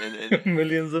 and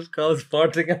millions of cows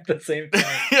farting at the same time.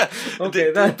 yeah,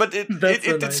 Okay, but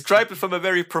it described it from a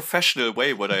very professional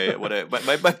way.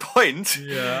 My point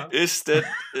is that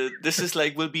this is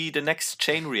like will be the next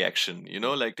chain reaction. You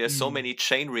know, like there's so many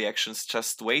chain reactions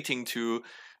just waiting to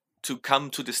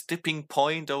come to this tipping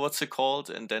point, or what's it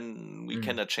called, and then we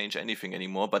cannot change anything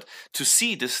anymore. But to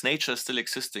see this nature still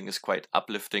existing is quite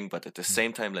uplifting. But at the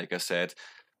same time, like I said,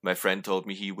 my friend told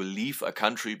me he will leave a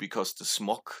country because the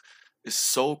smog is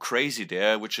so crazy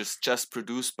there, which is just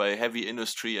produced by heavy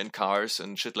industry and cars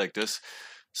and shit like this.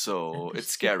 So it's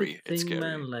scary. It's scary.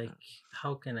 Man, like,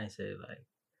 how can I say, like,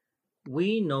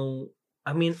 we know,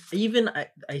 I mean, even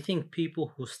I think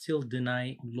people who still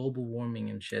deny global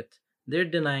warming and shit, they're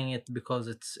denying it because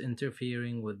it's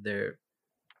interfering with their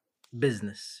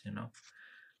business, you know.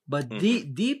 But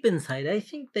deep inside, I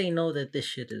think they know that this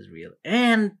shit is real,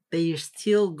 and they're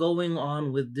still going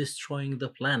on with destroying the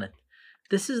planet.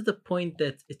 This is the point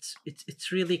that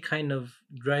it's really kind of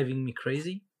driving me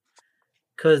crazy,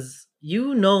 because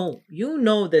you know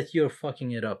that you're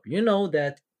fucking it up. You know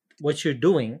that what you're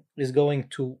doing is going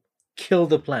to kill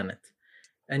the planet,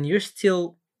 and you're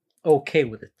still okay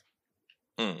with it.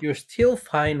 You're still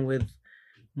fine with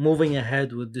moving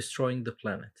ahead with destroying the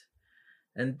planet.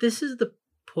 And this is the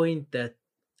point that,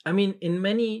 I mean, in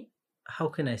many, how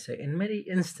can I say, in many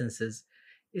instances,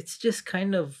 it's just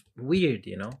kind of weird,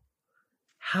 you know,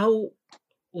 how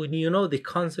when you know the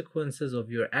consequences of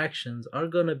your actions are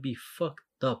gonna be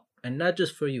fucked up, and not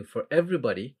just for you, for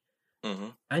everybody,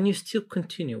 and you still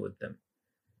continue with them.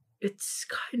 It's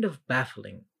kind of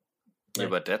baffling. Yeah,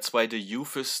 but that's why the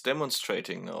youth is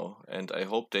demonstrating now, and I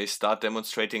hope they start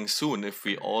demonstrating soon. If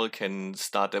we all can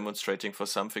start demonstrating for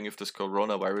something, if this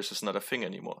coronavirus is not a thing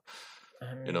anymore,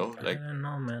 you know, like I don't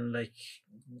know, man. Like,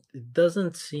 it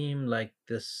doesn't seem like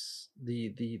this.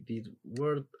 The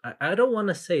world. I don't want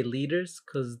to say leaders,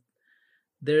 because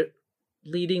they're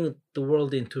leading the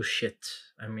world into shit.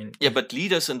 I mean, yeah, but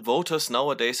leaders and voters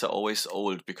nowadays are always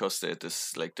old, because they're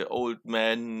this like the old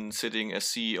men sitting as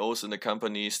CEOs in the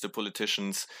companies, the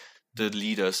politicians, the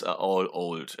leaders are all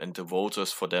old, and the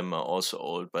voters for them are also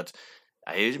old. But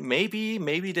maybe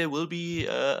there will be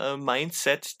a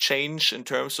mindset change in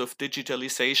terms of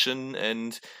digitalization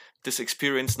and this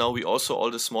experience. Now we also,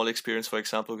 all the small experience, for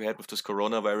example, we had with this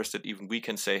coronavirus, that even we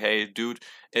can say, hey dude,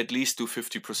 at least do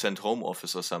 50% home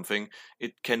office or something.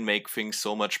 It can make things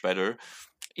so much better,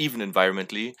 even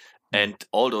environmentally. And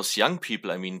all those young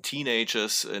people, I mean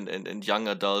teenagers and young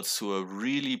adults who are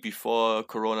really, before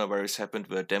coronavirus happened,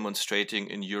 were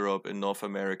demonstrating in Europe, in North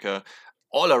America,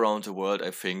 all around the world, I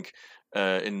think.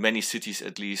 in many cities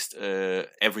at least,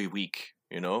 every week.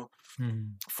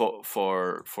 Mhm.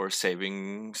 For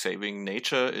saving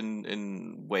nature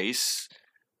in ways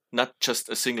not just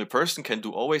a single person can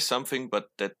do always something, but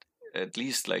that at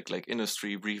least like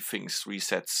industry rethinks,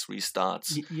 resets,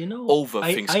 restarts,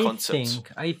 overthinks concepts.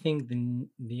 I think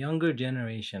the younger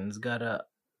generations got a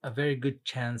very good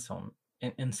chance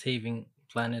in saving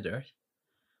planet Earth.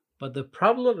 But the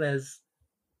problem is,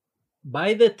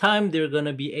 by the time they're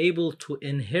gonna be able to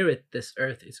inherit this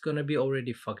Earth, it's gonna be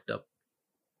already fucked up.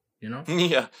 You know?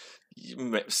 Yeah,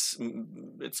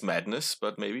 it's madness,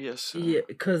 but maybe yes. Yeah,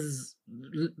 because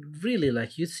really,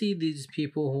 like, you see these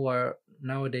people who are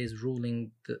nowadays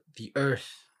ruling the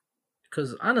Earth.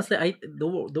 Because honestly,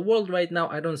 the world right now,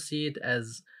 I don't see it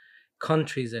as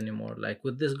countries anymore. Like,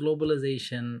 with this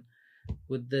globalization,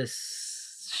 with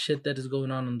this shit that is going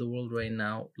on in the world right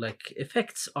now, like,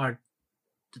 effects are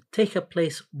to take a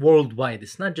place worldwide.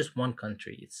 It's not just one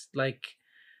country. It's like,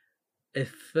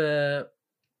 if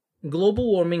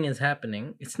global warming is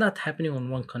happening, it's not happening on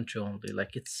one country only.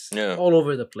 Like, it's Yeah. all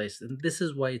over the place, and this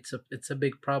is why it's a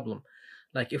big problem.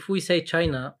 Like, if we say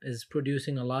China is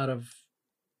producing a lot of,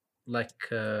 like,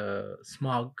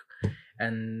 smog,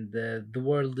 and the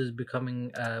world is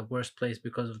becoming a worse place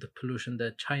because of the pollution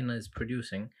that China is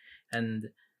producing,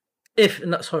 and if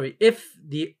not, sorry, if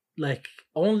the, like,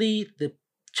 only the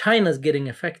China's getting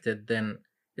affected, then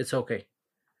it's okay.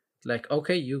 Like,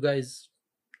 okay, you guys,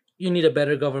 you need a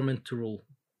better government to rule,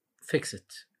 fix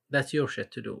it. That's your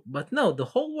shit to do. But no, the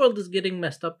whole world is getting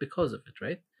messed up because of it,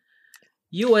 right?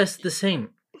 US the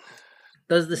same,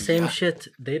 does the same Yeah. shit.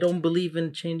 They don't believe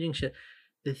in changing shit.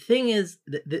 The thing is,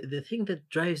 the thing that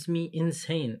drives me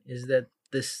insane is that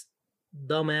this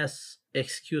dumbass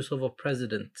excuse of a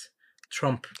president,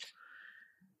 Trump.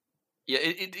 Yeah,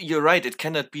 you're right. It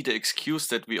cannot be the excuse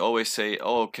that we always say,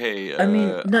 "Oh, okay, I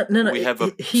mean, no. we have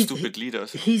a He's stupid leader."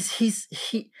 he's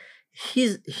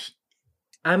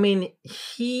I mean,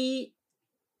 he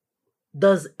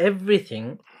does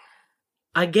everything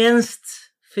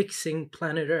against fixing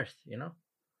planet Earth. You know,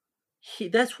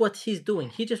 that's what he's doing.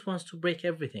 He just wants to break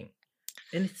everything,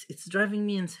 and it's driving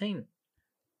me insane.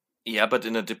 Yeah, but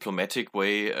in a diplomatic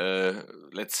way,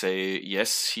 let's say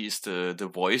yes, he's the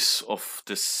voice of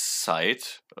this side,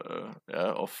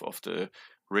 yeah, of the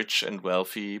rich and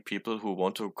wealthy people who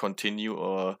want to continue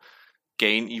or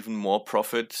gain even more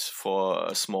profit for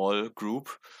a small group.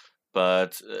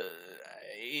 But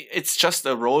it's just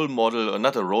a role model, or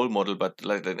not a role model, but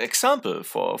like an example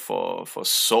for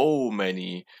so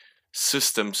many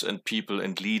systems and people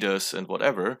and leaders and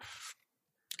whatever.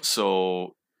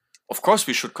 So of course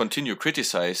we should continue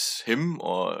criticize him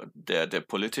or their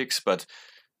politics, but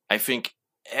I think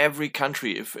every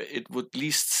country, if it would at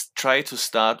least try to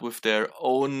start with their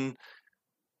own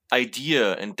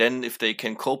idea, and then if they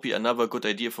can copy another good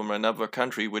idea from another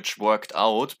country which worked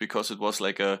out because it was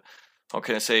like a, how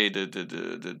can I say,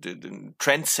 the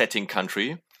trend setting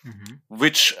country,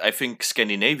 which I think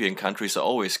Scandinavian countries are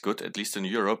always good. At least in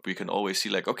Europe, we can always see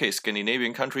like, okay,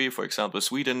 Scandinavian country, for example,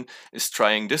 Sweden is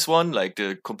trying this one, like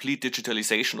the complete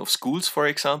digitalization of schools, for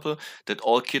example, that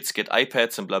all kids get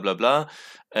iPads and blah blah blah.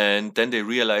 And then they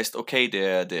realized, okay,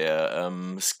 their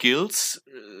skills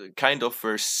kind of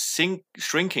were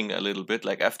shrinking a little bit.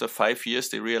 Like after 5 years,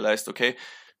 they realized, okay,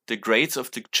 the grades of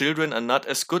the children are not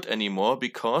as good anymore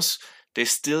because they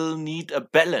still need a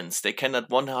balance. They cannot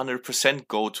 100%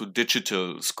 go to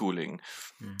digital schooling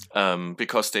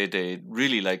because they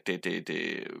really like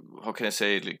they how can I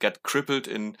say, get crippled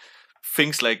in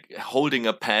things like holding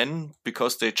a pen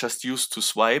because they just used to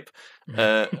swipe.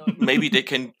 Maybe they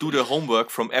can do the homework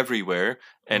from everywhere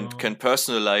and can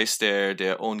personalize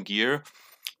their own gear,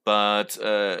 but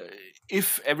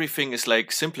if everything is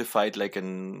like simplified like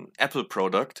an Apple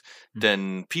product,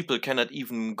 then people cannot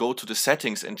even go to the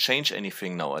settings and change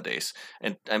anything nowadays.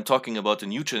 And I'm talking about the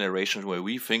new generation where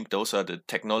we think those are the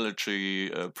technology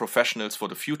professionals for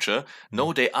the future.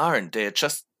 No, they aren't. They're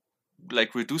just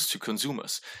like reduced to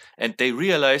consumers, and they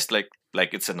realized like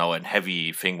it's now a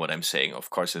heavy thing what I'm saying. Of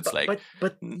course, it's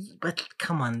but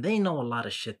come on, they know a lot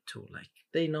of shit too. Like,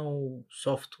 they know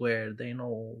software, they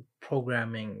know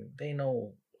programming, they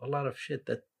know a lot of shit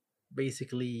that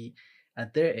basically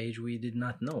at their age we did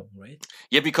not know, right?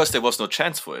 Yeah, because there was no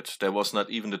chance for it. There was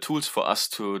not even the tools for us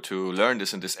to learn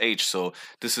this in this age. So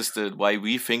this is the why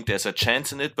we think there's a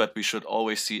chance in it, but we should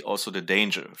always see also the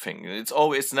danger thing.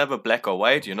 It's never black or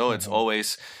white, it's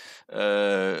always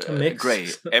gray.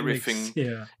 Everything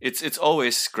yeah. It's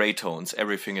always gray tones.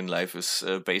 Everything in life is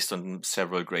based on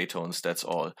several gray tones. That's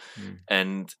all.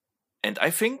 And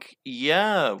I think,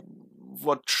 yeah,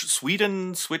 what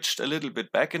Sweden switched a little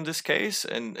bit back in this case,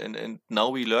 and now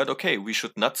we learned, okay, we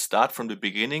should not start from the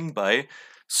beginning by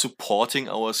supporting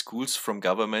our schools from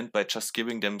government by just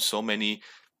giving them so many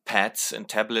pads and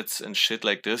tablets and shit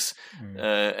like this,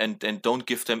 and don't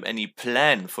give them any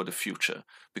plan for the future,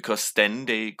 because then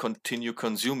they continue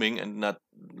consuming and not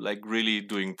like really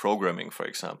doing programming, for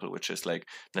example, which is like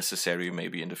necessary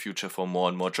maybe in the future for more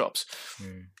and more jobs.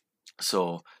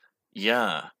 So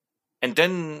yeah. And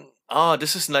then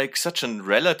this is like such a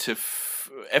relative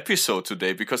episode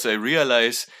today, because I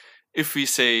realize if we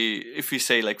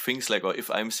say like things like, or if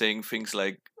I'm saying things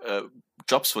like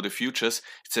jobs for the futures,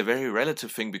 it's a very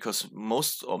relative thing, because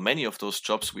most or many of those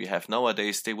jobs we have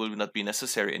nowadays, they will not be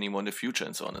necessary anymore in the future,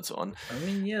 and so on and so on. I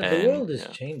mean, yeah, the And world is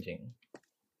changing.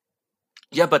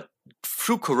 yeah, but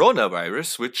through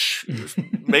coronavirus, which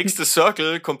makes the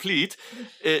circle complete,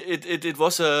 it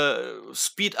was a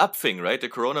speed up thing, right? The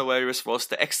coronavirus was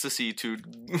the ecstasy to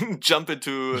jump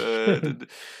into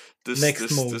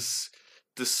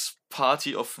this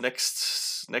party of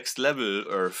next level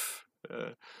Earth.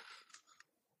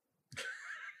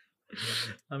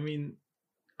 I mean,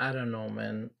 I don't know,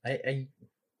 man. I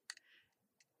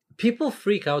people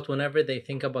freak out whenever they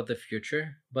think about the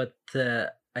future, but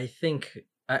I think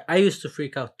I used to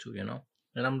freak out too, you know.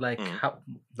 And I'm like, how,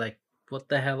 like, what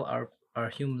the hell are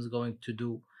humans going to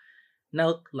do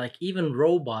now? Like, even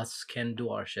robots can do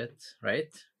our shit, right?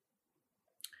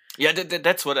 Yeah,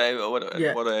 that's what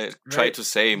I try to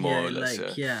say, more or less.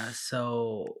 Like,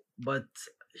 so, but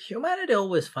humanity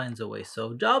always finds a way.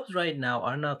 So jobs right now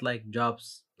are not like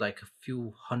jobs like a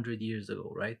few hundred years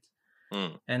ago, right?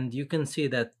 And you can see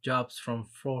that jobs from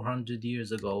 400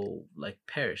 years ago like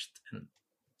perished, and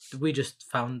we just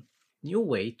found new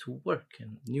way to work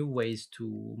and new ways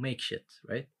to make shit,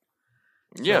 right?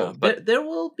 Yeah, So but there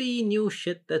will be new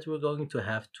shit that we're going to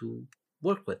have to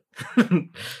work with.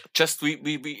 just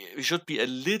we should be a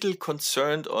little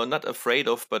concerned, or not afraid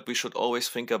of, but we should always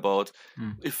think about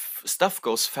if stuff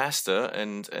goes faster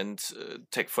and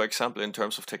take, for example, in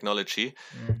terms of technology,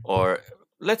 or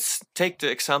let's take the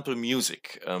example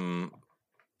music.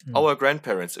 Our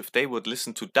grandparents, if they would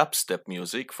listen to dubstep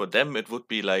music, for them it would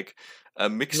be like a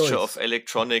mixture of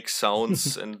electronic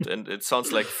sounds, and it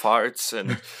sounds like farts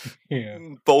and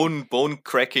bone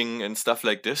cracking and stuff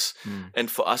like this. And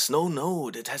for us, no,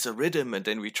 that has a rhythm, and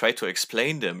then we try to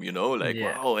explain them, like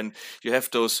wow, and you have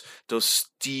those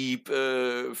deep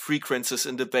frequencies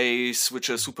in the bass, which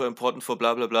are super important for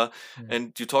blah blah blah.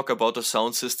 And you talk about the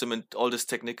sound system and all this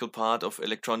technical part of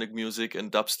electronic music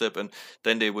and dubstep, and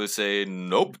then they will say,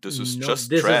 nope, this is just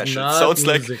trash. It sounds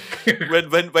music. Like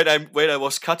when I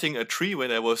was cutting a tree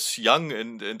when I was young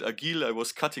and agile, I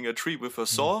was cutting a tree with a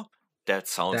saw. That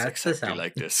sounds exactly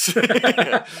like this.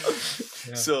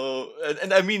 So,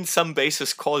 and I mean, some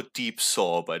basses call deep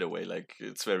saw, by the way, like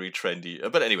it's very trendy.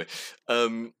 But anyway,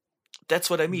 that's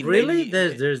what I mean. Really?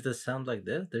 There's the sound like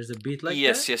this? There's a beat like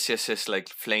yes, that? Yes. Like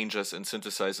flangers and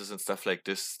synthesizers and stuff like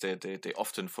this. They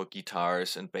often, for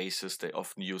guitars and basses, they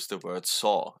often use the word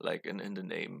saw, like in the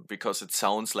name, because it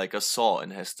sounds like a saw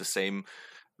and has the same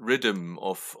rhythm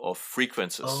of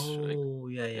frequencies. Oh,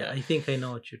 yeah. I think I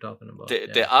know what you're talking about.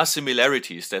 There are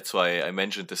similarities. That's why I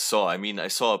mentioned the saw. I mean, I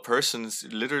saw a person,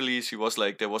 literally, she was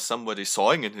like, there was somebody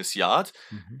sawing in his yard,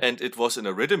 and it was in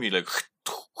a rhythm. He like,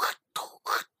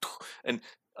 and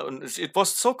it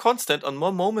was so constant. On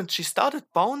one moment, she started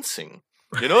bouncing.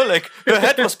 Like her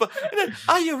head was. And then,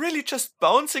 are you really just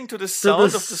bouncing to the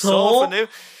sound of the saw? And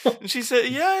she said,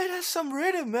 "Yeah, it has some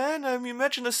rhythm, man. I mean,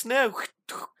 imagine a snare,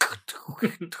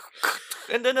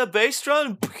 and then a bass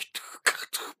drum,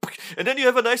 and then you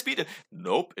have a nice beat."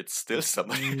 Nope, it's still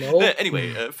somebody. Nope.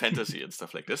 Anyway, fantasy and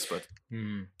stuff like this, but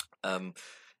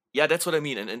yeah, that's what I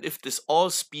mean. And if this all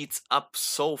speeds up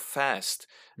so fast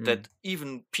that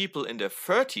even people in their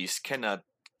 30s cannot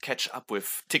catch up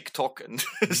with TikTok and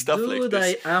stuff like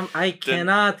this. I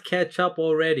cannot catch up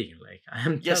already. Like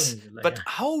I'm telling you. Like, but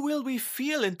how will we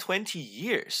feel in 20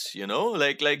 years?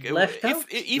 Like left out?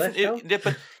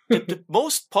 But the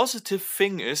most positive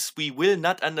thing is we will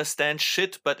not understand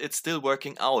shit, but it's still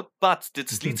working out. But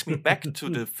this leads me back to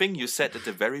the thing you said at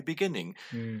the very beginning.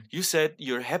 You said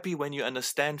you're happy when you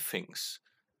understand things.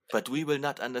 But we will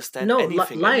not understand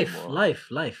anything anymore.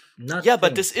 Life. Not yeah,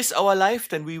 but this is our life.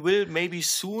 Then we will maybe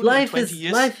soon. Life in 20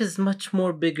 years. Life is much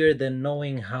more bigger than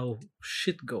knowing how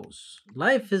shit goes.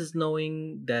 Life is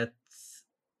knowing that.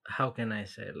 How can I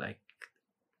say, like,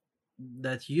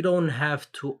 that you don't have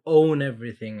to own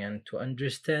everything and to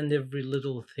understand every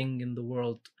little thing in the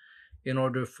world in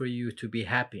order for you to be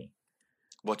happy.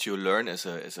 What you learn as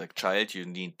a child, you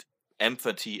need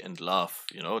empathy and love.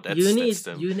 You That's need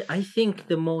the I think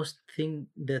the most thing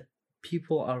that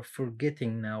people are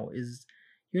forgetting now is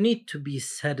you need to be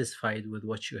satisfied with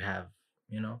what you have,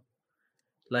 you know?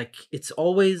 Like it's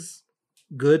always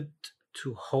good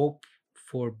to hope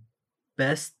for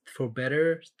for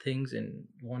better things and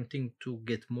wanting to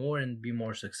get more and be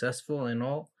more successful and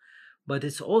all, but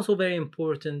it's also very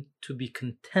important to be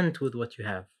content with what you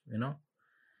have, you know?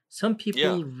 Some yeah,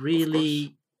 people of course.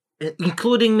 really,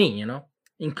 including me, you know,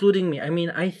 including me. I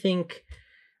mean, I think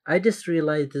I just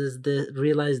realized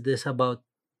this about,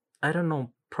 I don't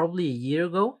know, probably a year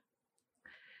ago,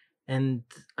 and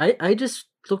I just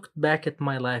looked back at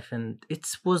my life, and it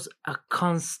was a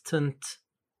constant,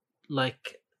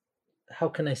 like, how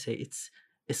can I say,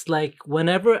 it's like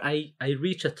whenever I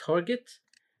reach a target,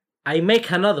 I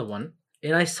make another one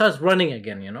and I start running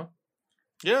again, you know?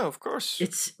 Yeah, of course.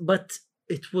 But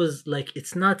it was like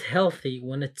it's not healthy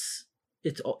when it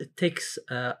takes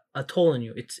a toll on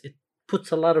you. It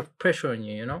puts a lot of pressure on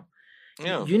you, you know?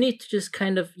 Yeah. You need to just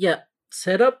kind of, yeah,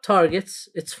 set up targets,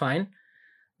 it's fine,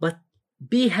 but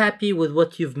be happy with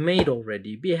what you've made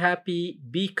already. Be happy,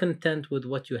 be content with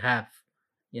what you have,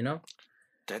 you know?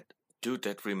 That Dude,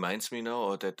 that reminds me now,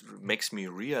 or that makes me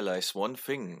realize one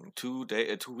thing. 2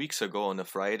 weeks ago on a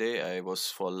Friday, I was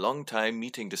for a long time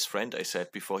meeting this friend I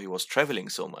said before he was traveling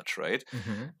so much, right?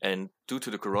 Mm-hmm. And due to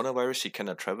the coronavirus, he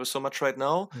cannot travel so much right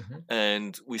now. Mm-hmm.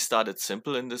 And we started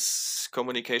simple in this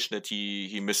communication that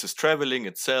he misses traveling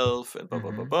itself and blah blah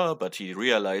blah Mm-hmm. blah. But he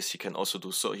realized he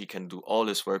can do all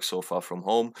his work so far from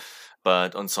home,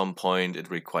 but on some point it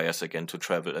requires again to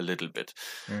travel a little bit.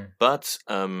 Mm. But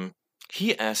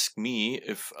he asked me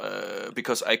if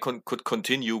because I could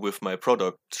continue with my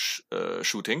product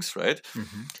shootings, right?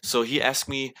 Mm-hmm. So he asked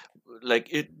me like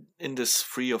it in this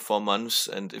 3 or 4 months,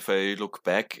 and if I look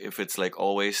back, if it's like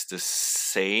always the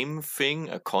same thing,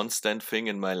 a constant thing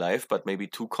in my life, but maybe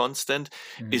too constant,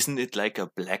 Mm. isn't it like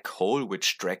a black hole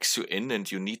which drags you in and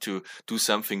you need to do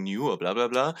something new or blah blah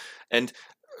blah? And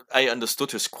I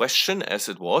understood his question as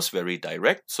it was very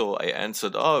direct, so I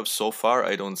answered, "Oh, so far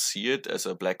I don't see it as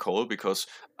a black hole because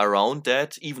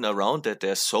even around that,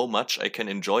 there's so much I can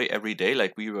enjoy every day.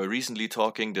 Like we were recently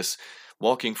talking this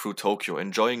walking through Tokyo,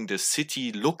 enjoying the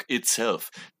city look itself,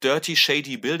 dirty,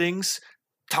 shady buildings,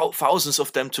 thousands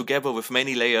of them together with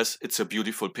many layers. It's a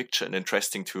beautiful picture and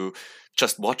interesting to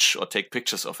just watch or take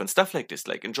pictures of and stuff like this.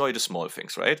 Like enjoy the small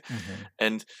things, right? Mm-hmm.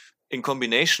 And in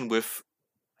combination with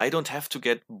I don't have to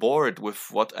get bored with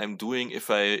what I'm doing if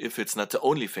it's not the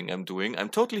only thing I'm doing. I'm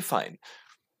totally fine."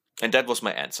 And that was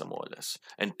my answer more or less.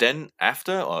 And then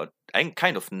after or and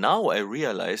kind of now I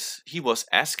realize he was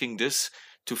asking this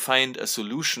to find a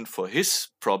solution for his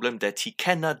problem that he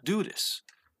cannot do this.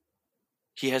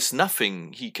 He has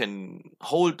nothing he can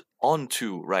hold on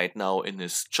to right now in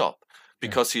his job Yeah.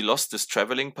 because he lost this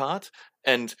traveling part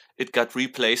and it got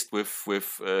replaced with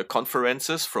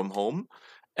conferences from home,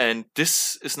 and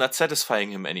this is not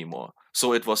satisfying him anymore.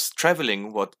 So it was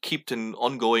traveling what kept him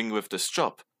ongoing with this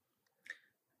job.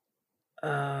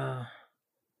 Uh,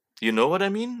 You know what I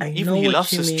mean? I Even know he what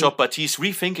loves you his mean. job, but he's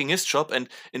rethinking his job. And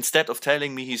instead of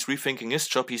telling me he's rethinking his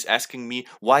job, he's asking me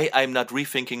why I'm not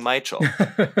rethinking my job.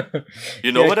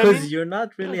 You know Yeah, what I because mean? you're not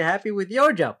really Yeah. happy with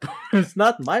your job. It's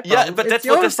not my Yeah, problem, but it's that's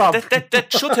what your this, problem. that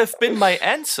should have been my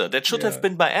answer. That should have Yeah.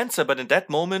 been my answer. But in that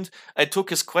moment, I took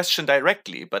his question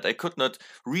directly. But I could not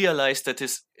realize that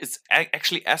it's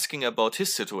actually asking about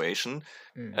his situation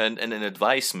Mm. and an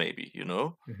advice, maybe,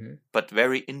 Mm-hmm. but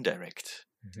very indirect.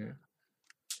 Mm-hmm.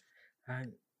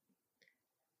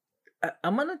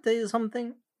 I'm gonna tell you something.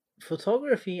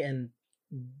 Photography and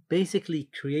basically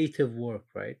creative work,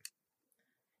 right,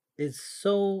 is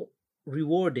so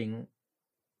rewarding.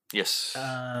 Yes.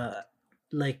 Uh,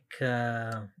 like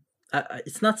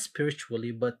it's not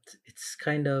spiritually, but it's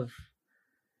kind of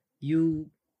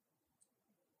you,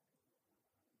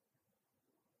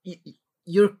 y-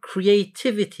 your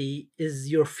creativity is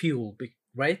your fuel,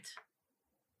 right?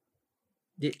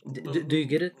 Do you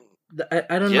get it?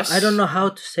 I don't know. I don't Yes. know how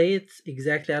to say it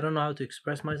exactly. I don't know how to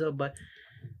express myself, but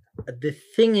the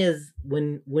thing is,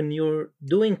 when you're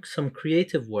doing some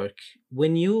creative work,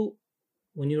 when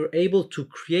you're able to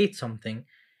create something,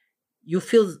 you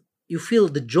feel you feel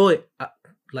the joy,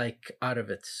 like out of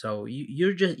it. So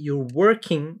you're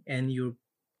working and you're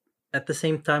at the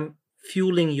same time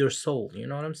fueling your soul. You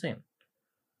know what I'm saying?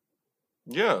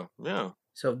 Yeah. Yeah.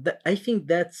 So I think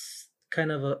that's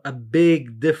kind of a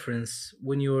big difference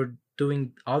when you're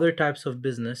doing other types of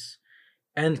business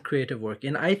and creative work.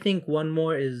 And I think one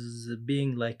more is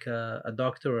being like a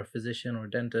doctor or a physician or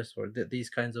dentist or these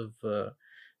kinds of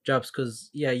jobs, because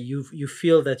yeah, you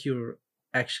feel that you're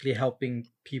actually helping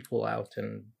people out,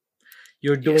 and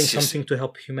you're doing Yes, yes. something to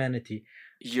help humanity.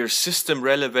 You're system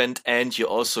relevant and you're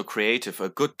also creative. A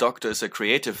good doctor is a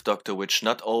creative doctor, which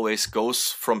not always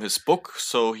goes from his book.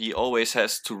 So he always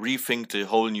has to rethink the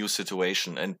whole new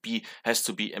situation and has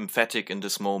to be emphatic in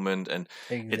this moment. And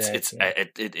Exactly.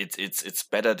 it's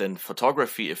better than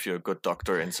photography if you're a good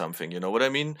doctor in something. You know what I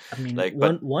mean? I mean, Like,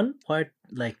 but one part,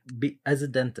 like, as a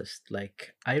dentist,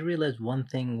 like, I realized one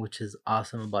thing which is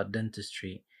awesome about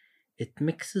dentistry. It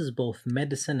mixes both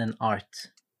medicine and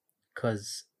art.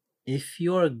 Because if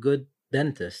you're a good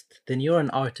dentist, then you're an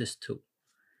artist too.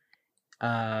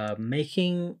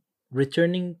 Making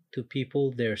Returning to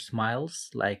people their smiles,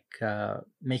 like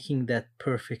making that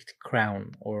perfect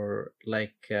crown, or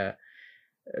like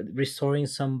restoring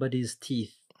somebody's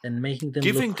teeth and making them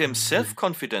giving look them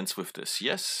self-confidence with this.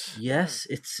 Yes. Yeah. yes,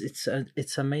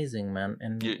 it's amazing, man.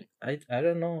 And You, I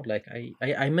don't know, like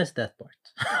I miss that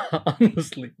part.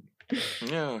 Honestly.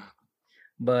 yeah.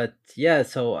 But yeah,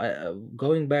 so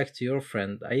going back to your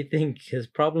friend, I think his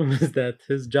problem is that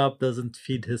his job doesn't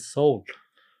feed his soul.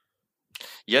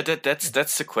 Yeah,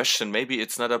 that's the question. Maybe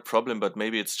it's not a problem, but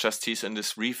maybe it's just he's in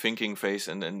this rethinking phase,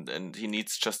 and he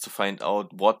needs just to find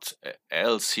out what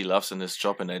else he loves in his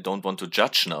job. And I don't want to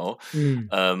judge now.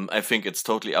 Mm. I think it's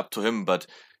totally up to him. But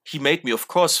he made me, of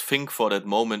course, think for that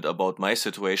moment about my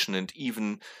situation, and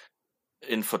even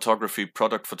in photography,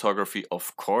 product photography,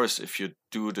 of course, if you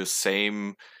do the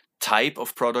same type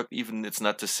of product, even it's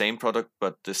not the same product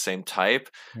but the same type,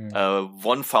 Mm.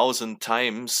 1000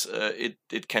 times,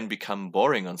 it can become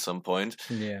boring on some point.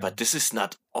 Yeah. But this is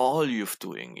not all you're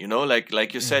doing, you know,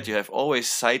 like you said, Mm. you have always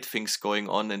side things going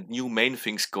on and new main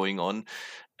things going on.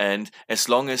 And as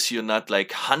long as you're not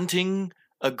like hunting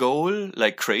a goal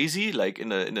like crazy, like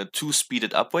in a too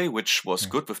speeded up way, which was Mm.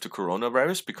 good with the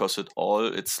coronavirus because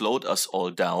it slowed us all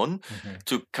down Mhm.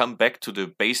 to come back to the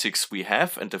basics we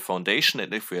have and the foundation.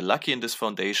 And if we're lucky in this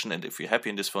foundation and if we're happy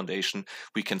in this foundation,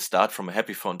 we can start from a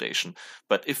happy foundation.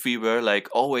 But if we were like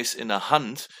always in a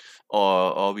hunt,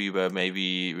 or we were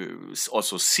maybe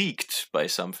also seeked by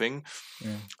something,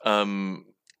 Mm. um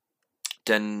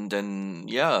then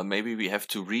yeah, maybe we have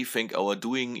to rethink our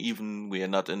doing, even we are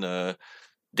not in a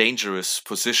dangerous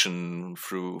position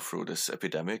through this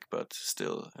epidemic. But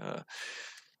still,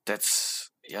 that's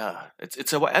yeah,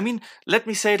 it's I mean, let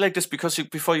me say it like this, because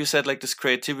before you said like this,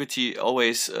 creativity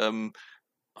always,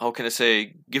 how can I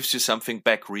say, gives you something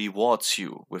back, rewards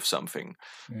you with something,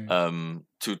 Mm.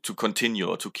 to continue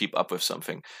or to keep up with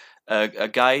something. A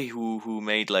guy who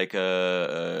made like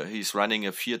he's running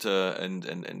a theater,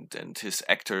 and his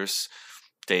actors,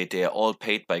 they are all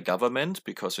paid by government,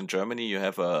 because in Germany you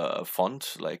have a fund,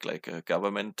 like a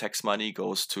government tax money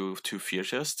goes to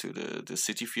theaters, to the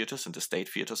city theaters and the state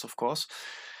theaters, of course.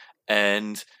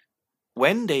 And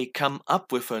when they come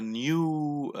up with a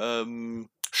new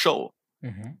show,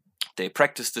 Mhm. they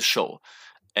practice the show,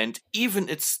 and even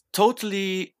it's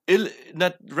totally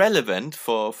not relevant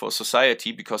for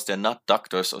society, because they're not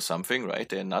doctors or something, right?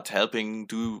 They're not helping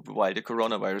do while the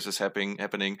coronavirus is happening.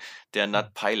 They're Mm.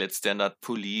 not pilots, they're not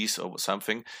police or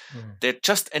something. Mm. They're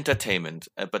just entertainment,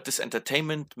 but this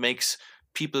entertainment makes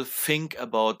people think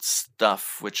about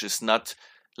stuff which is not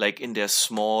like in their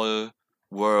small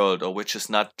world, or which is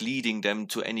not leading them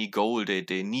to any goal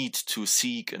they need to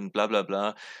seek, and blah blah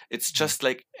blah. It's Mm. just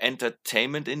like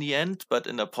entertainment in the end, but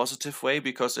in a positive way,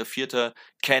 because a theater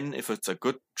can, if it's a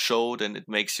good show, then it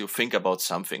makes you think about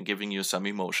something, giving you some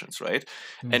emotions, right?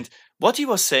 Mm. And what he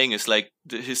was saying is like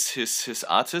his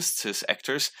artists, his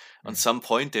actors, on Mm. some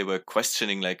point they were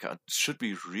questioning like, should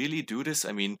we really do this?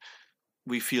 I mean,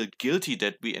 we feel guilty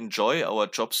that we enjoy our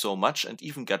job so much and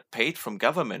even got paid from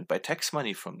government by tax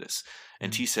money from this.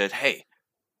 And Mm. he said, hey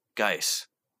guys,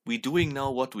 we doing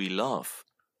now what we love.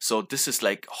 So this is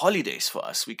like holidays for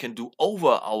us. We can do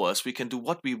over hours. We can do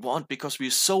what we want because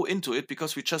we're so into it,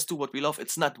 because we just do what we love.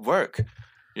 It's not work.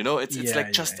 You know, it's Yeah, like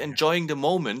yeah, just yeah. enjoying the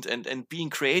moment and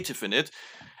being creative in it,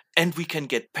 and we can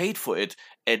get paid for it.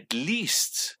 At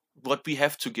least what we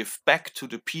have to give back to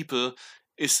the people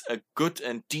is a good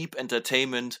and deep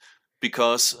entertainment,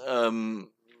 because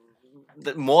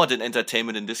more than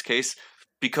entertainment in this case,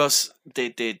 because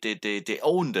they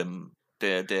own them,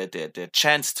 their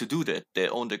chance to do that. They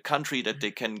own the country that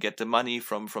they can get the money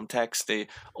from tax. They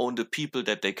own the people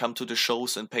that they come to the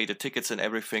shows and pay the tickets and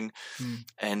everything. Mm.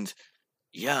 And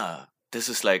yeah, this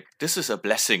is a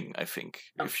blessing, I think,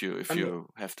 Um, I if mean, you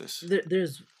have this.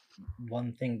 there's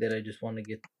one thing that I just want to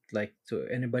get, like, to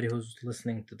anybody who's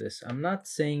listening to this. I'm not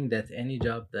saying that any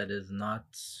job that is not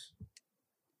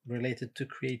related to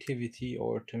creativity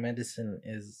or to medicine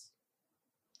is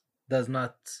does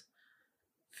not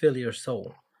fill your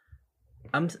soul.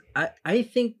 I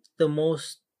think the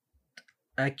most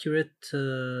accurate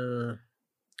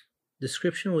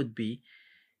description would be,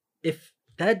 if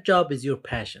that job is your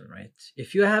passion, right?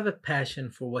 If you have a passion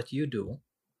for what you do,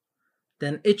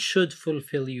 then it should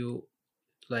fulfill you,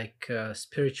 like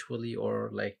spiritually, or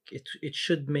like it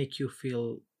should make you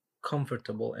feel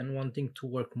comfortable and wanting to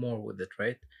work more with it,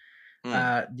 right?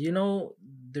 Mm. Do you know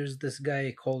there's this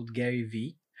guy called Gary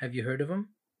V? Have you heard of him?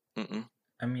 Mm-mm.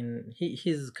 I mean,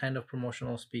 he's kind of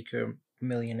promotional speaker,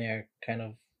 millionaire, kind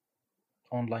of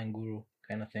online guru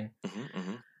kind of thing. Mm-hmm.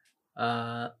 Mm-hmm.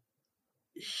 Uh,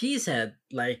 he said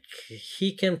like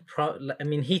I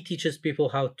mean, he teaches people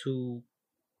how to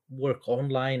work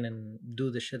online and do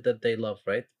the shit that they love,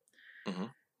 right? Mm-hmm.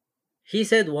 He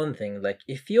said one thing, like,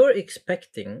 if you're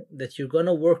expecting that you're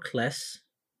gonna work less,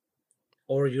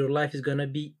 or your life is gonna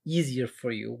be easier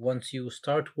for you once you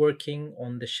start working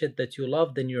on the shit that you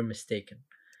love, then you're mistaken.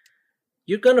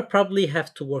 You're gonna probably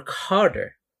have to work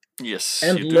harder Yes,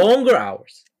 and you do. longer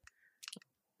hours,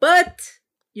 but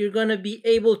you're gonna be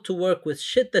able to work with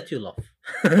shit that you love.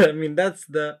 I mean, that's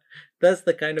the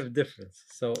kind of difference.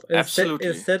 So Absolutely.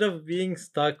 instead of being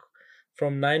stuck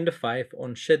from 9 to 5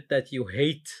 on shit that you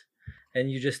hate, and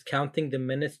you're just counting the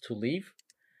minutes to leave,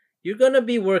 you're gonna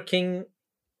be working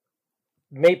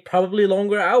probably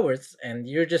longer hours, and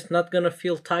you're just not gonna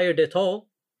feel tired at all,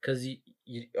 because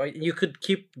you could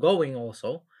keep going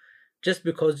also, just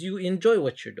because you enjoy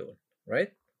what you're doing,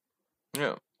 right?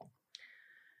 Yeah.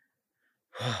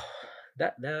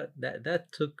 That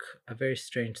took a very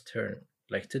strange turn.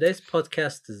 Like, today's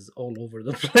podcast is all over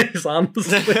the place,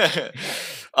 honestly.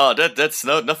 Oh, that's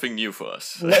nothing new for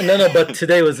us. No, but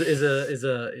today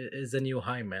is a new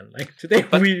high, man. Like, today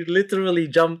But we literally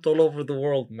jumped all over the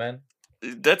world, man.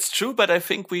 that's true. But I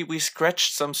think we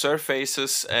scratched some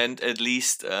surfaces, and at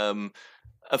least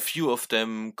a few of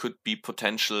them could be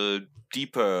potential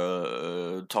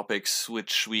deeper topics,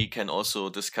 which we can also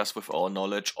discuss with our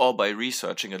knowledge or by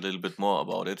researching a little bit more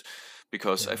about it.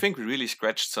 Because I Yeah. think we really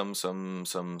scratched some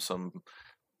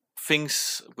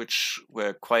things which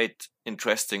were quite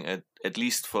interesting, at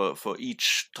least for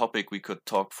each topic we could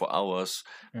talk for hours,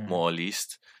 Mhm. more or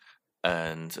least.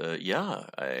 And yeah,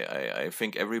 I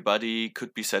think everybody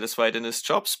could be satisfied in his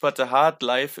jobs, but the hard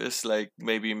life is like,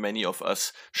 maybe many of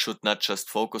us should not just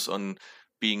focus on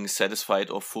being satisfied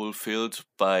or fulfilled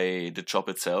by the job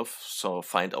itself, so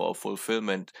find our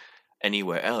fulfillment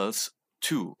anywhere else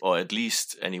too, or at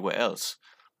least anywhere else,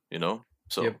 you know.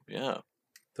 Yep, So yeah,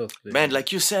 totally man, agree.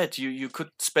 like you said, you could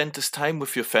spend this time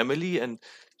with your family, and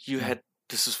you Mm, had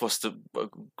was the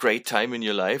great time in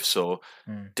your life. So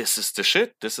mm. this is the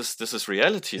shit. This is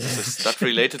reality. This is not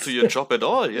related to your job at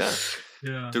all. Yeah,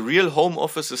 Yeah. the real home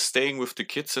office is staying with the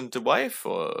kids and the wife.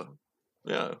 Or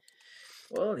yeah.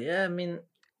 Well, yeah. I mean,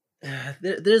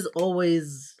 there's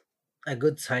always a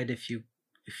good side if you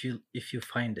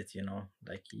find it.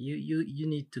 Like, you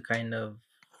need to kind of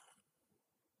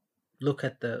look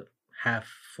at the half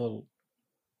full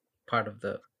part of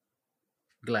the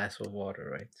glass of water,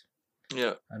 right?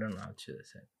 Yeah. I don't know how to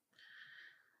say it.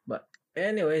 But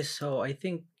anyway, so I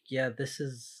think, yeah, this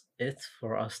is it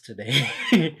for us today.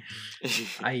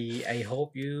 I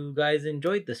hope you guys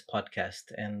enjoyed this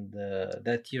podcast, and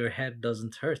that your head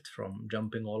doesn't hurt from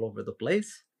jumping all over the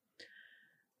place.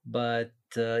 But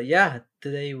yeah,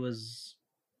 today was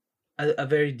a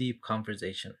very deep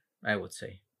conversation, I would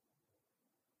say,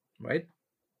 right?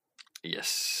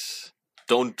 Yes.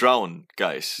 Don't drown,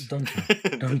 guys. Don't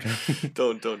drown. Don't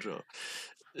drown. Don't drown.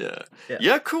 Yeah. Yeah.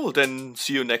 Yeah. Cool. Then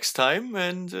see you next time,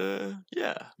 and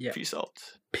yeah. Yeah. Peace out.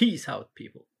 Peace out,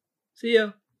 people. See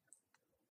ya.